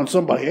dependent on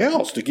somebody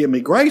else to give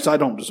me grace I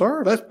don't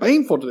deserve. That's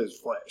painful to this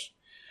flesh.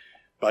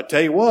 But I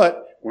tell you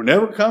what, we're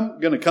never going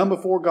to come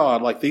before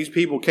God like these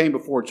people came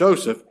before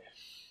Joseph.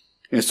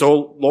 And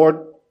so,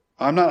 Lord,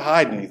 I'm not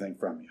hiding anything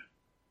from you.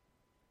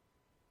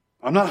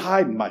 I'm not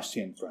hiding my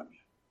sin from you.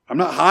 I'm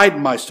not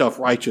hiding my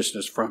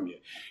self-righteousness from you.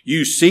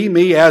 You see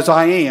me as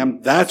I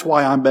am. That's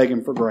why I'm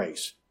begging for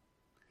grace.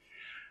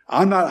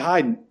 I'm not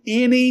hiding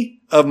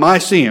any of my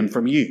sin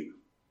from you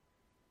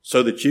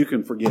so that you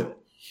can forgive it.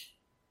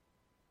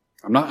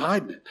 I'm not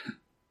hiding it.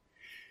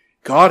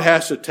 God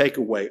has to take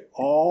away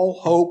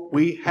all hope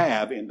we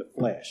have in the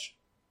flesh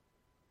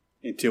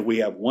until we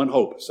have one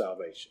hope of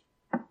salvation,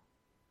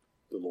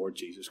 the Lord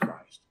Jesus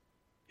Christ.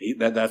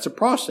 That's a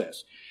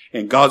process.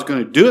 And God's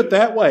going to do it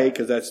that way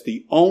because that's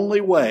the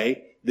only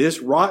way this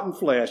rotten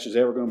flesh is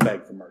ever going to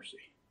beg for mercy.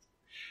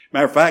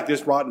 Matter of fact,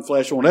 this rotten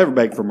flesh won't ever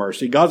beg for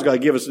mercy. God's got to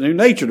give us a new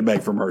nature to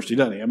beg for mercy,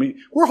 doesn't he? I mean,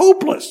 we're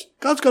hopeless.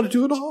 God's got to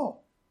do it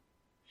all.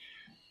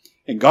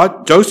 And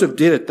Joseph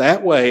did it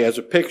that way as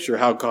a picture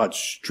how God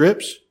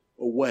strips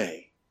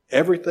away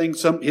everything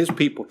his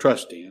people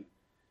trust in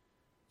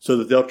so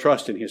that they'll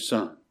trust in his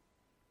son.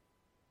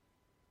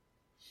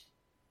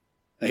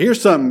 Now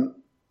here's something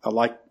I'd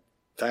like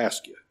to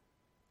ask you.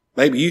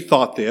 Maybe you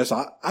thought this.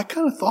 I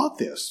kind of thought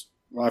this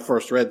when I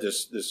first read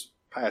this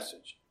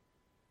passage.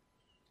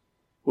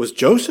 Was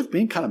Joseph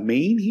being kind of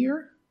mean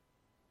here?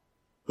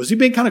 Was he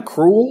being kind of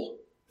cruel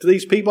to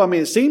these people? I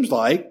mean, it seems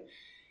like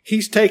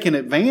he's taking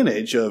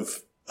advantage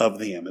of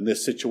them in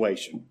this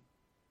situation.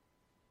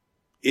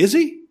 Is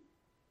he?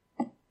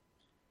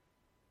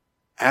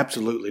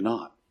 Absolutely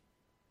not.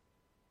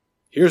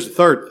 Here's the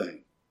third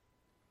thing.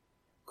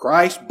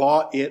 Christ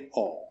bought it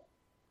all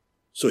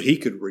so he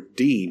could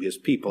redeem his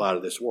people out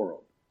of this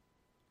world.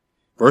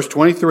 Verse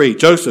 23,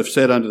 Joseph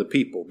said unto the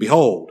people,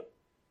 Behold,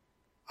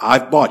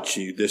 I've bought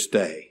you this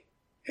day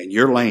and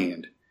your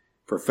land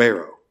for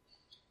Pharaoh.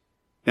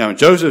 Now, when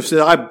Joseph said,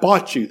 I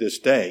bought you this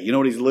day, you know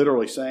what he's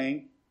literally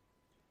saying?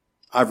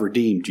 I've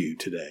redeemed you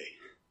today.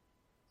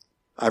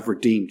 I've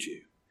redeemed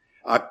you.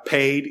 I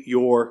paid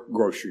your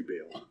grocery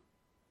bill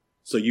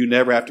so you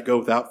never have to go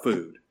without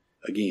food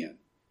again.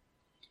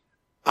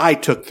 I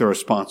took the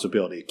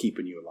responsibility of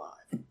keeping you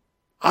alive.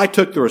 I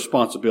took the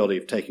responsibility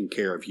of taking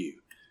care of you.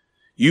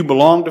 You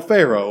belong to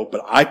Pharaoh,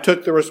 but I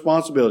took the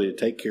responsibility to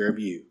take care of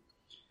you.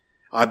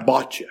 I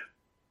bought you.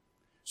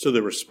 So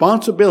the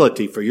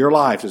responsibility for your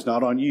lives is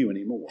not on you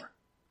anymore.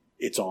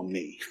 It's on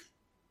me.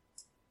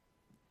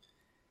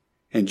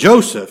 And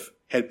Joseph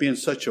had been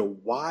such a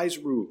wise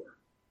ruler.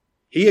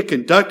 He had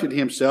conducted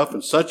himself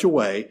in such a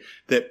way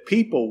that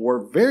people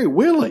were very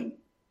willing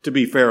to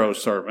be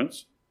Pharaoh's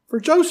servants for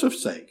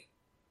Joseph's sake.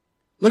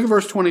 Look at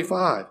verse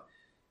 25.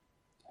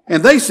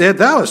 And they said,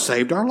 Thou hast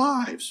saved our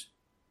lives.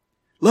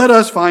 Let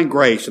us find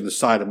grace in the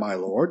sight of my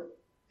Lord,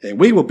 and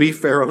we will be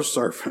Pharaoh's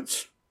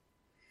servants.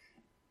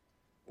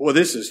 Boy,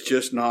 this is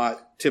just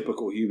not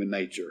typical human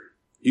nature,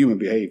 human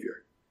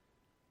behavior.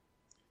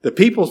 The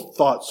people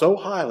thought so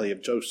highly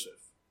of Joseph.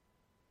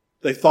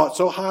 They thought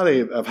so highly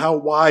of how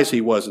wise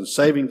he was in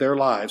saving their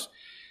lives.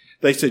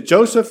 They said,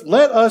 Joseph,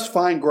 let us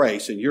find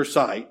grace in your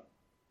sight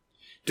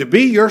to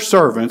be your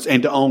servants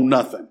and to own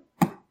nothing.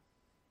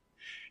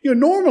 You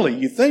know, normally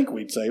you think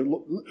we'd say,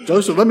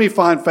 Joseph, let me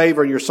find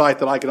favor in your sight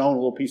that I can own a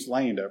little piece of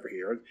land over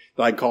here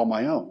that I can call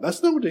my own.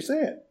 That's not what they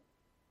said.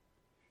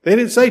 They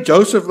didn't say,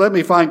 Joseph, let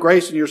me find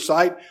grace in your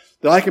sight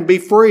that I can be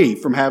free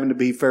from having to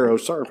be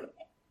Pharaoh's servant.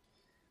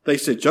 They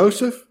said,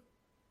 Joseph,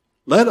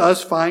 let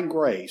us find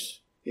grace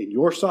in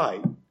your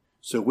sight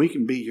so we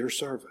can be your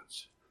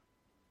servants.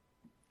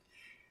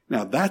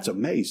 Now that's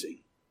amazing.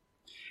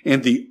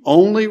 And the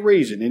only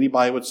reason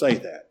anybody would say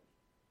that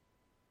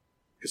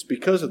is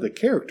because of the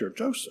character of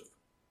Joseph.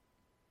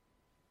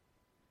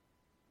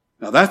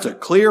 Now that's a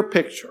clear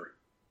picture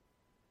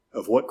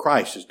of what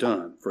Christ has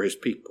done for his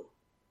people.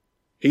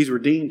 He's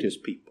redeemed his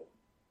people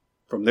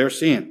from their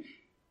sin.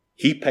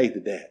 He paid the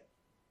debt.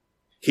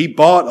 He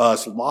bought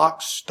us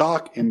lock,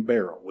 stock, and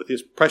barrel with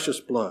his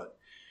precious blood.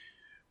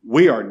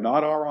 We are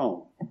not our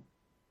own.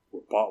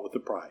 We're bought with a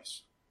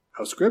price.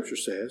 How Scripture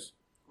says,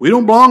 we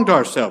don't belong to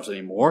ourselves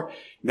anymore.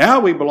 Now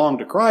we belong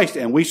to Christ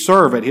and we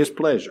serve at his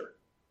pleasure.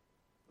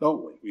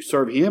 Don't we? We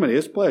serve him at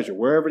his pleasure.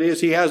 Wherever it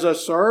is he has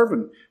us serve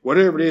and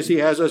whatever it is he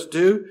has us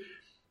do,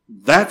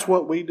 that's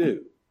what we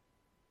do.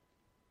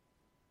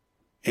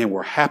 And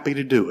we're happy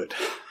to do it.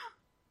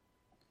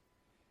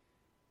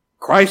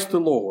 Christ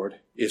the Lord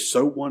is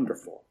so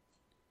wonderful.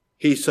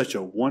 He's such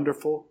a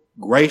wonderful,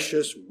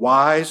 gracious,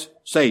 wise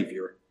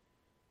Savior.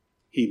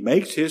 He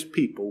makes his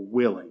people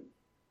willing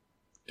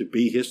to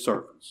be his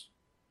servants.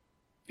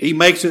 He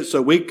makes it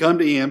so we come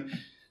to him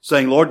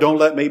saying, Lord, don't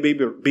let me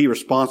be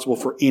responsible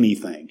for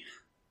anything.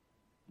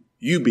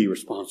 You be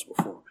responsible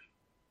for me.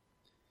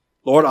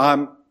 Lord,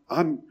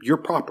 I'm your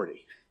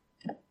property.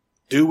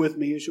 Do with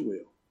me as you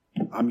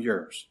will. I'm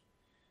yours.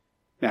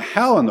 Now,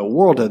 how in the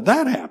world did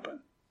that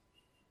happen?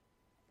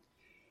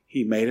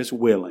 He made us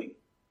willing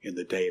in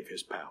the day of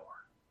his power.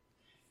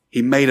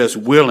 He made us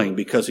willing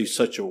because he's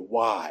such a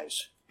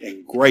wise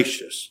and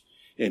gracious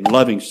and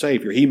loving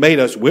Savior. He made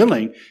us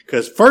willing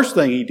because first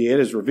thing he did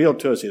is reveal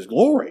to us his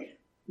glory,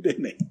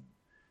 didn't he?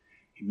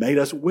 He made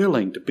us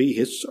willing to be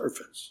his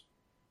servants.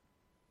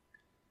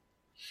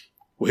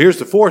 Well, here's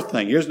the fourth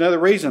thing. Here's another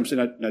reason I'm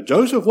saying, now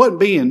Joseph wasn't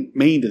being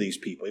mean to these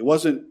people. He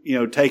wasn't,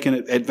 taking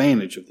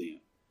advantage of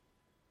them.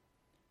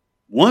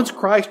 Once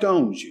Christ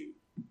owns you,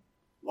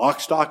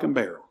 lock, stock, and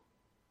barrel,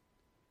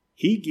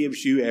 he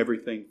gives you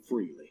everything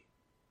freely.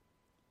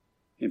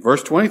 In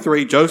verse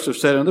 23, Joseph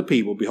said unto the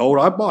people, Behold,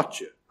 I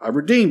bought you. I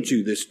redeemed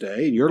you this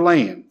day in your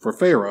land for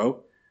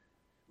Pharaoh.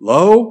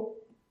 Lo,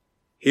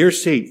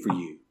 here's seed for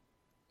you,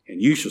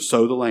 and you shall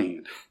sow the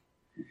land.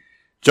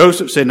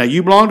 Joseph said, now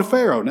you belong to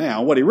Pharaoh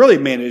now. What he really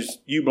meant is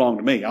you belong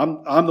to me.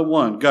 I'm the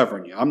one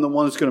governing you. I'm the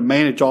one that's going to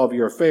manage all of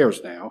your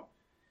affairs now.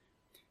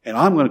 And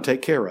I'm going to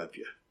take care of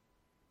you.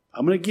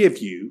 I'm going to give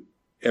you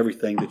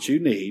everything that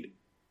you need.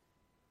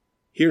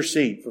 Here's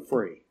seed for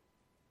free.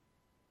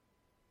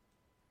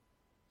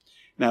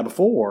 Now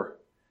before,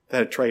 they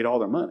had to trade all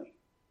their money.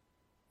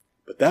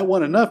 But that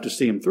wasn't enough to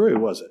see them through,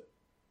 was it?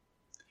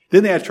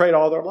 Then they had to trade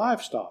all their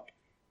livestock.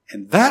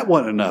 And that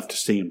wasn't enough to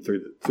see them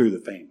through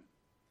the famine.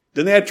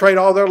 Then they had to trade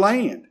all their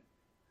land.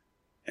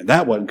 And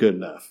that wasn't good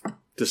enough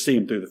to see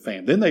them through the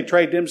famine. Then they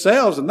traded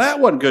themselves, and that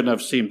wasn't good enough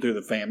to see them through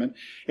the famine.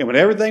 And when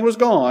everything was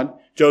gone,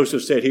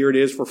 Joseph said, here it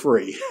is for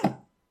free.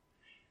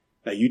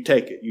 Now you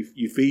take it.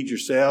 You feed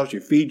yourselves. You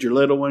feed your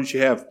little ones.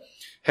 You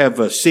have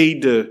a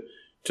seed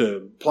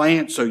to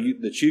plant so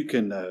that you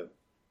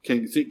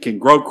can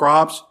grow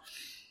crops,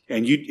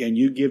 and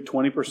you give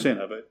 20%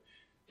 of it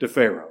to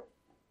Pharaoh.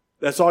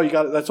 That's all you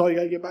got. That's all you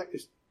got to get back.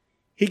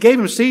 He gave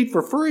him seed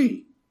for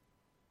free,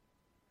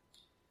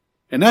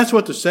 and that's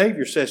what the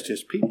Savior says to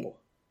his people.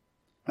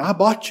 I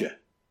bought you.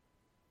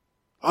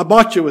 I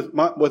bought you with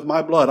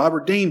my blood. I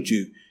redeemed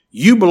you.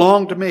 You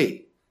belong to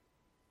me.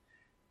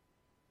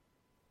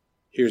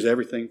 Here's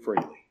everything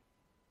freely.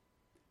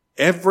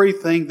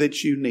 Everything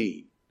that you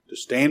need to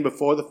stand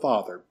before the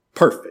Father,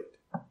 perfect.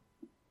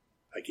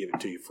 I give it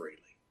to you freely.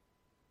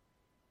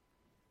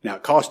 Now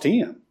it cost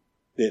him,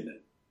 didn't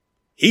it?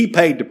 He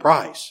paid the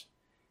price,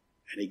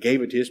 and he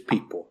gave it to his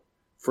people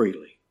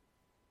freely.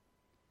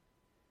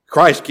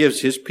 Christ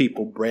gives his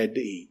people bread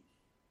to eat.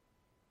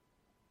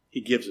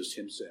 He gives us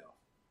himself,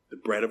 the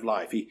bread of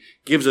life. He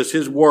gives us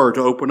his word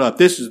to open up.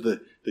 This is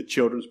the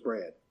children's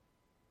bread.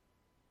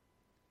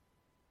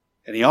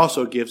 And he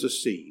also gives us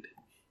seed.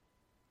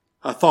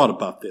 I thought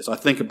about this. I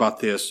think about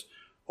this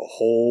a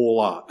whole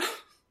lot.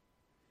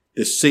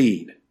 This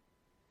seed.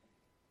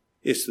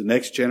 It's the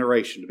next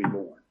generation to be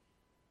born.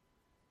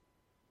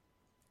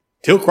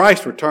 Till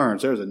Christ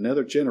returns, there's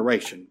another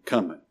generation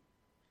coming.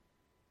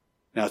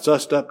 Now it's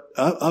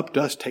up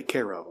to us to take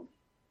care of them.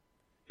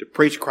 To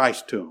preach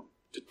Christ to them.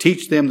 To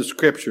teach them the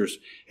Scriptures.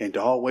 And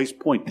to always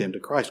point them to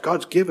Christ.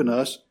 God's given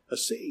us a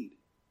seed.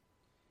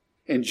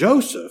 And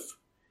Joseph,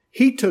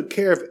 he took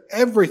care of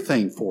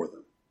everything for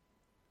them.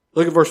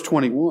 Look at verse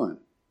 21.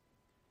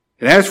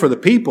 And as for the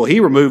people, he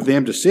removed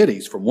them to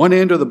cities, from one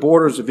end of the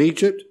borders of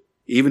Egypt,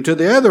 even to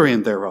the other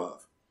end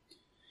thereof.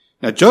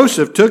 Now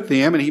Joseph took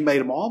them and he made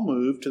them all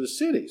move to the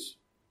cities.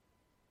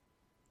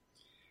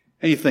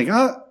 And you think,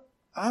 I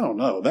don't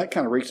know, that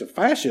kind of reeks of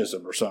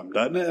fascism or something,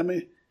 doesn't it? I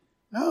mean,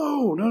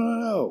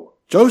 no.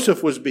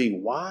 Joseph was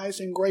being wise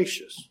and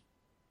gracious.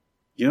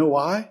 You know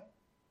why?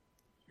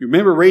 You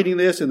remember reading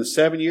this in the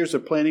 7 years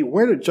of plenty?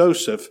 Where did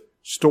Joseph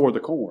store the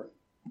corn?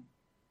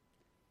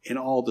 In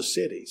all the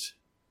cities.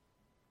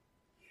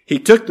 He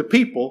took the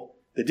people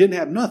that didn't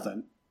have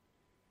nothing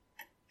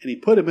and he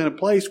put them in a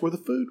place where the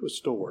food was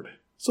stored.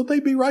 So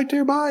they'd be right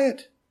there by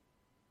it.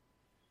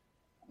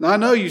 Now I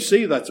know you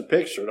see that's a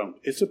picture.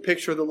 It's a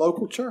picture of the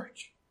local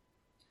church.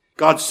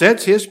 God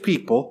sets his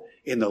people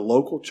in the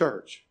local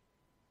church.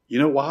 You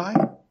know why?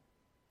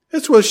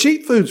 It's where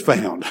sheep food's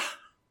found.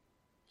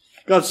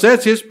 God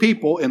sets his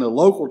people in the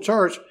local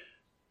church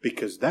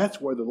because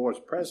that's where the Lord's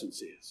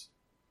presence is.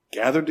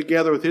 Gathered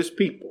together with his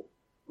people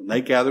when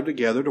they gather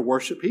together to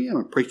worship him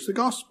and preach the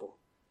gospel.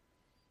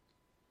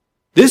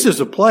 This is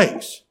a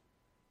place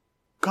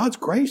God's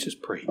grace is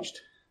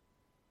preached.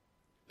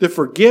 The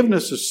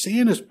forgiveness of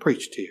sin is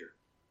preached here.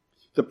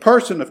 The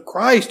person of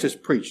Christ is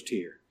preached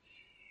here.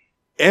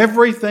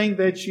 Everything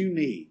that you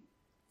need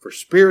for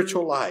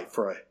spiritual life,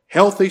 for a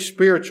healthy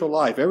spiritual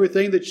life,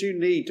 everything that you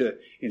need to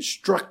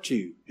instruct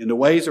you in the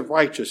ways of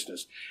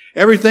righteousness,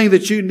 everything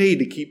that you need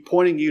to keep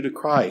pointing you to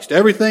Christ,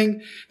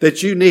 everything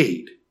that you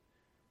need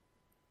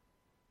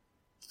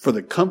for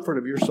the comfort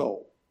of your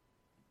soul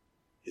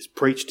is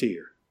preached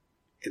here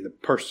in the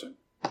person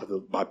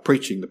by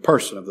preaching the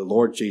person of the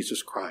Lord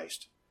Jesus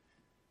Christ.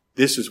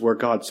 This is where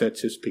God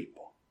sets his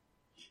people.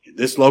 In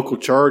this local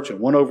church, and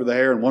one over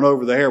there, and one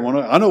over there,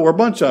 I know where a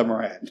bunch of them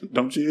are at,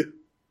 don't you?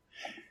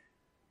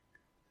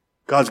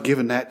 God's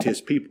given that to his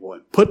people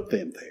and put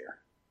them there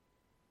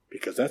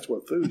because that's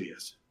what food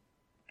is.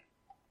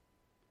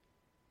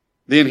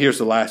 Then here's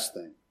the last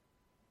thing.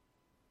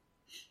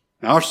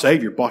 Now our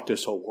Savior bought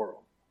this whole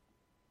world.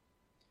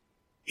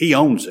 He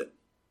owns it.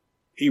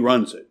 He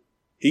runs it.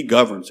 He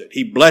governs it.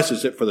 He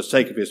blesses it for the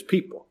sake of his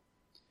people.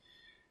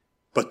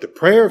 But the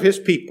prayer of his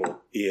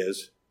people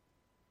is,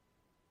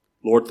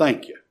 Lord,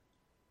 thank you.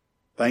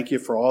 Thank you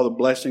for all the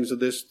blessings of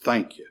this.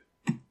 Thank you.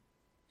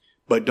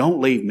 But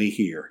don't leave me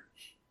here.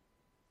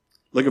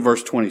 Look at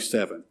verse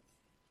 27.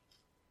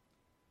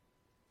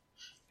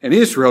 And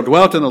Israel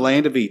dwelt in the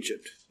land of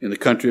Egypt, in the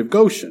country of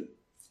Goshen,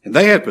 and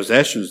they had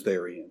possessions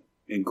therein,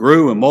 and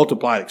grew and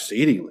multiplied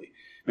exceedingly.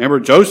 Remember,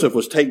 Joseph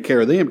was taking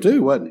care of them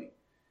too, wasn't he?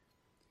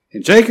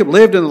 And Jacob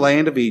lived in the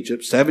land of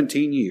Egypt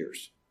 17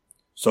 years.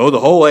 So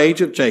the whole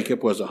age of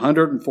Jacob was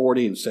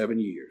 147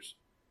 years.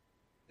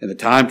 And the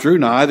time drew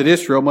nigh that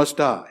Israel must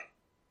die.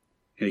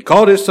 And he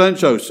called his son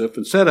Joseph,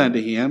 and said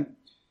unto him,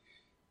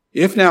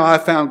 If now I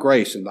found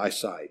grace in thy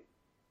sight,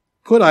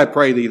 put, I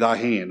pray thee, thy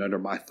hand under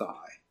my thigh,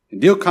 and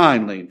deal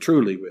kindly and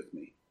truly with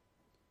me.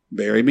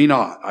 Bury me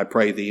not, I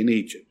pray thee, in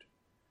Egypt.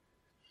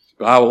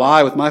 But I will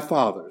lie with my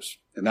fathers,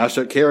 and thou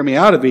shalt carry me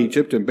out of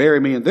Egypt, and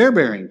bury me in their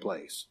burying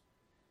place.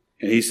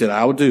 And he said,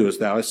 I will do as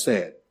thou hast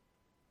said.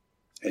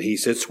 And he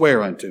said,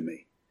 Swear unto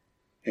me.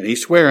 And he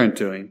sware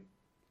unto him,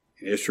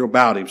 and Israel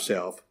bowed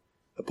himself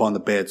upon the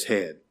bed's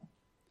head.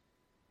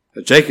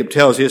 Now Jacob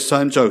tells his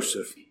son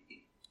Joseph,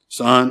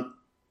 Son,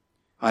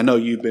 I know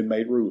you've been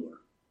made ruler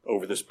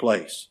over this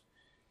place.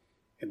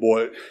 And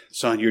boy,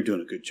 son, you're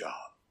doing a good job.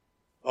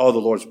 Oh, the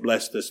Lord's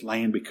blessed this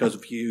land because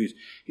of you.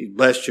 He's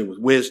blessed you with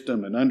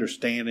wisdom and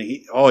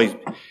understanding.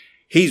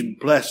 He's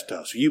blessed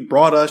us. You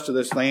brought us to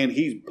this land.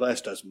 He's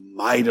blessed us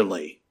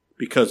mightily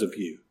because of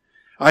you.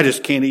 We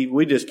just can't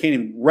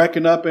even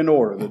reckon up in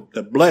order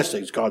the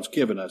blessings God's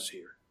given us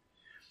here.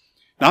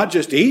 Not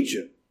just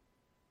Egypt.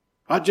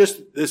 Not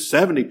just this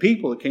 70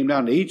 people that came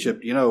down to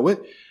Egypt,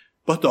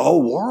 but the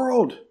whole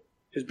world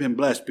has been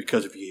blessed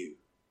because of you.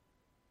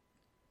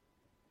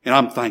 And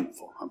I'm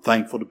thankful. I'm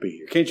thankful to be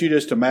here. Can't you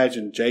just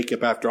imagine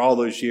Jacob after all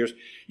those years?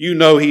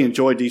 He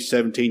enjoyed these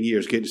 17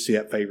 years getting to see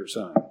that favorite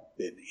son.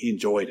 He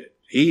enjoyed it.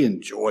 He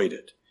enjoyed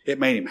it. It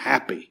made him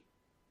happy.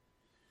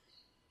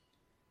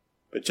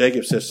 But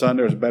Jacob says, son,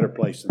 there's a better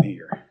place than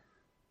here.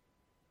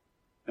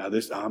 Now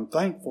I'm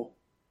thankful,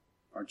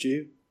 aren't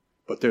you?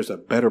 But there's a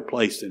better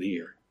place than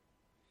here.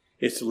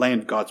 It's the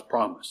land of God's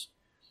promise.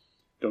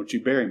 Don't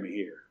you bury me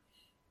here.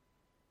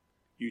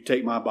 You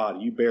take my body,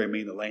 you bury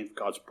me in the land of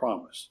God's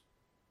promise.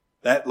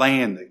 That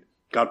land that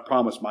God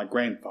promised my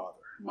grandfather,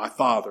 my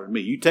father, and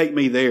me. You take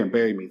me there and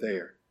bury me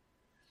there.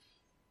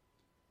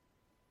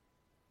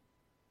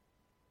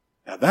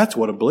 Now that's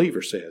what a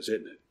believer says,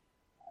 isn't it?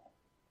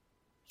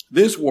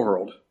 This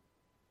world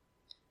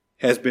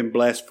has been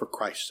blessed for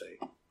Christ's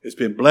sake. It's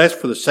been blessed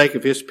for the sake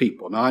of His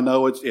people. Now I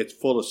know it's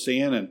full of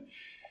sin, and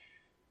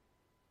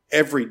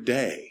every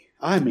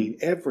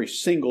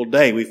single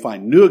day we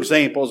find new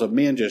examples of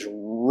men just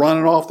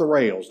running off the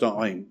rails,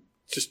 don't we?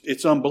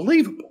 It's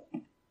unbelievable.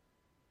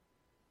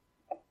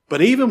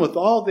 But even with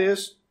all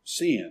this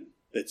sin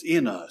that's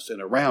in us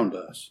and around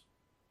us,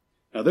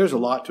 now there's a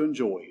lot to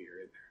enjoy here,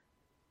 isn't there?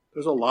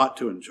 There's a lot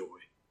to enjoy.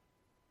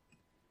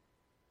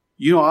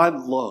 I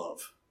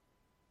love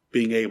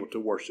being able to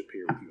worship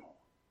here with you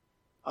all.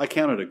 I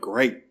count it a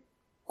great,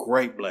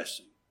 great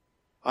blessing.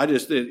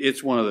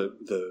 It's one of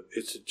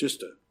it's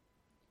just a,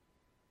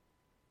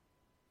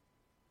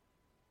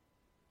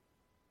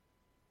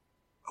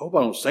 I hope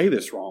I don't say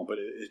this wrong, but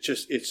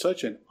it's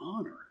such an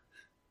honor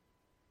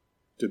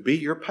to be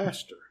your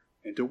pastor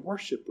and to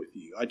worship with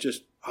you.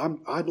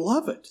 I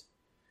love it.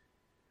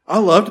 I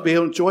love to be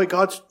able to enjoy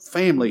God's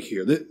family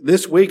here.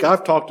 This week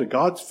I've talked to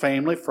God's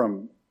family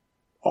from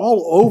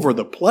all over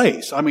the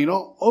place.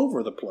 All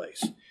over the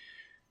place.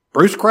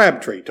 Bruce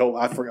Crabtree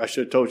I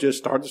should have told you to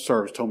start the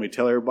service, told me to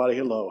tell everybody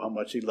hello, how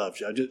much he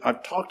loves you.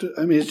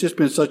 It's just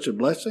been such a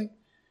blessing.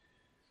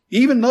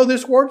 Even though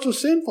this world's so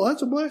sinful,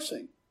 that's a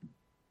blessing.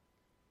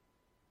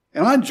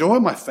 And I enjoy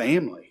my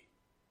family.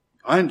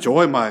 I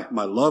enjoy my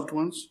loved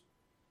ones.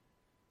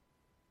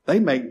 They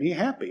make me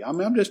happy.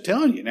 I'm just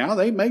telling you now,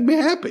 they make me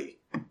happy.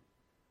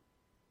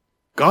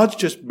 God's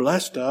just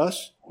blessed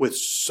us with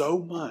so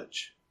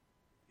much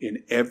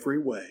in every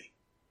way.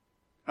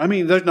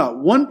 There's not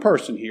one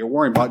person here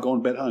worrying about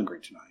going to bed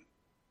hungry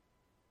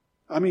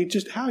tonight.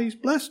 Just how He's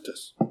blessed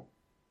us.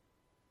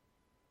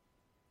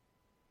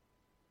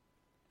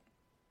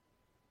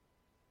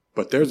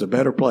 But there's a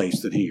better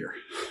place than here.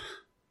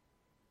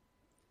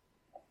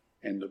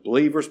 And the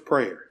believer's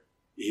prayer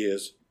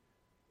is,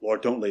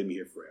 Lord, don't leave me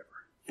here forever.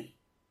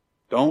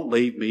 Don't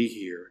leave me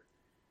here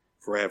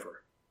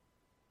forever.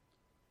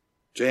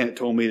 Janet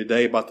told me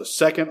today about the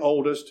second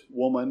oldest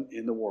woman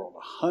in the world,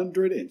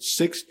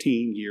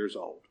 116 years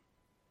old.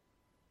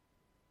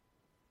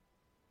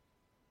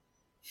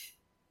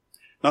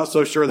 Not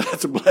so sure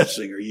that's a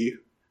blessing, are you?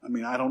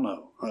 I don't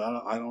know.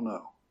 I don't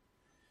know.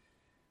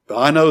 But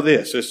I know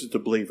this is the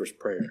believer's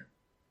prayer.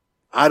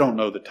 I don't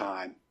know the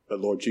time, but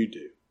Lord, you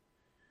do.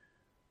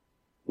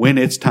 When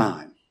it's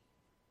time,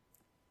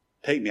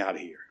 take me out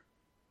of here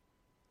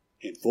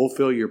and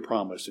fulfill your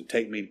promise and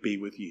take me to be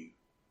with you,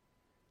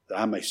 that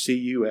I may see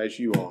you as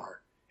you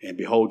are and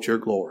behold your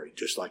glory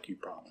just like you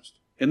promised.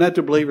 Isn't that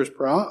the believer's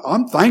prayer?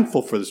 I'm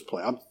thankful for this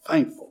place. I'm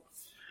thankful.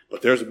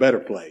 But there's a better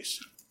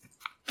place.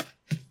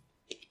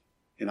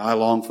 And I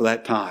long for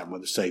that time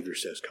when the Savior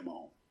says, come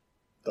on.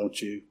 Don't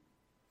you?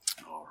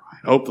 All right.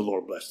 I hope the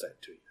Lord bless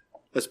that to you.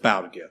 Let's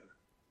bow together.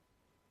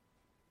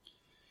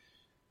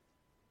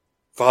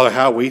 Father,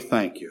 how we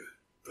thank you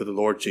for the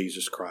Lord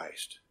Jesus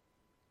Christ.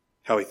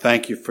 How we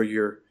thank you for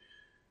your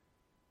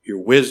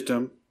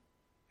wisdom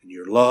and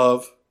your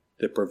love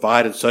that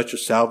provided such a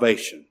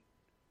salvation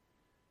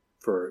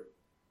for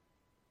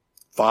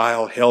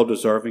vile,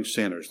 hell-deserving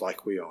sinners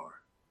like we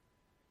are,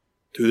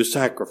 through the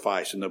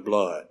sacrifice and the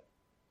blood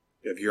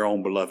of your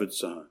own beloved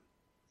Son.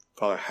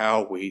 Father,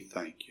 how we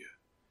thank you.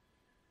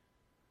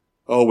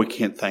 Oh, we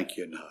can't thank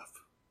you enough.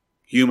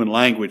 Human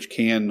language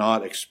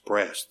cannot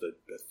express the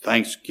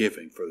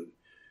thanksgiving for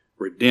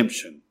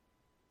redemption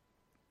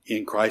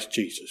in Christ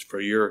Jesus, for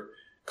your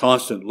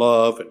constant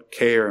love and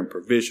care and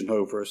provision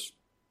over us.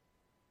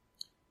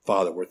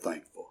 Father, we're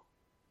thankful.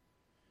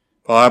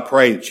 Father, I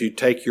pray that you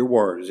take your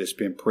word as it's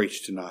been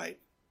preached tonight.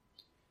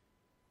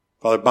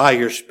 Father, by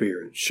your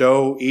Spirit,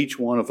 show each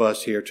one of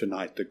us here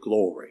tonight the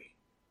glory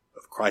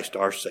of Christ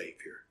our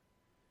Savior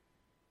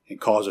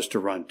and cause us to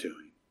run to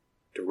Him,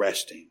 to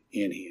rest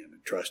in Him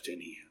and trust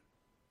in Him.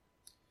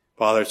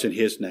 Father, it's in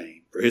His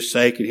name. For His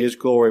sake and His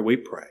glory we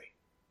pray.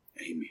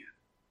 Amen.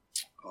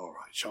 All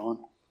right, Sean.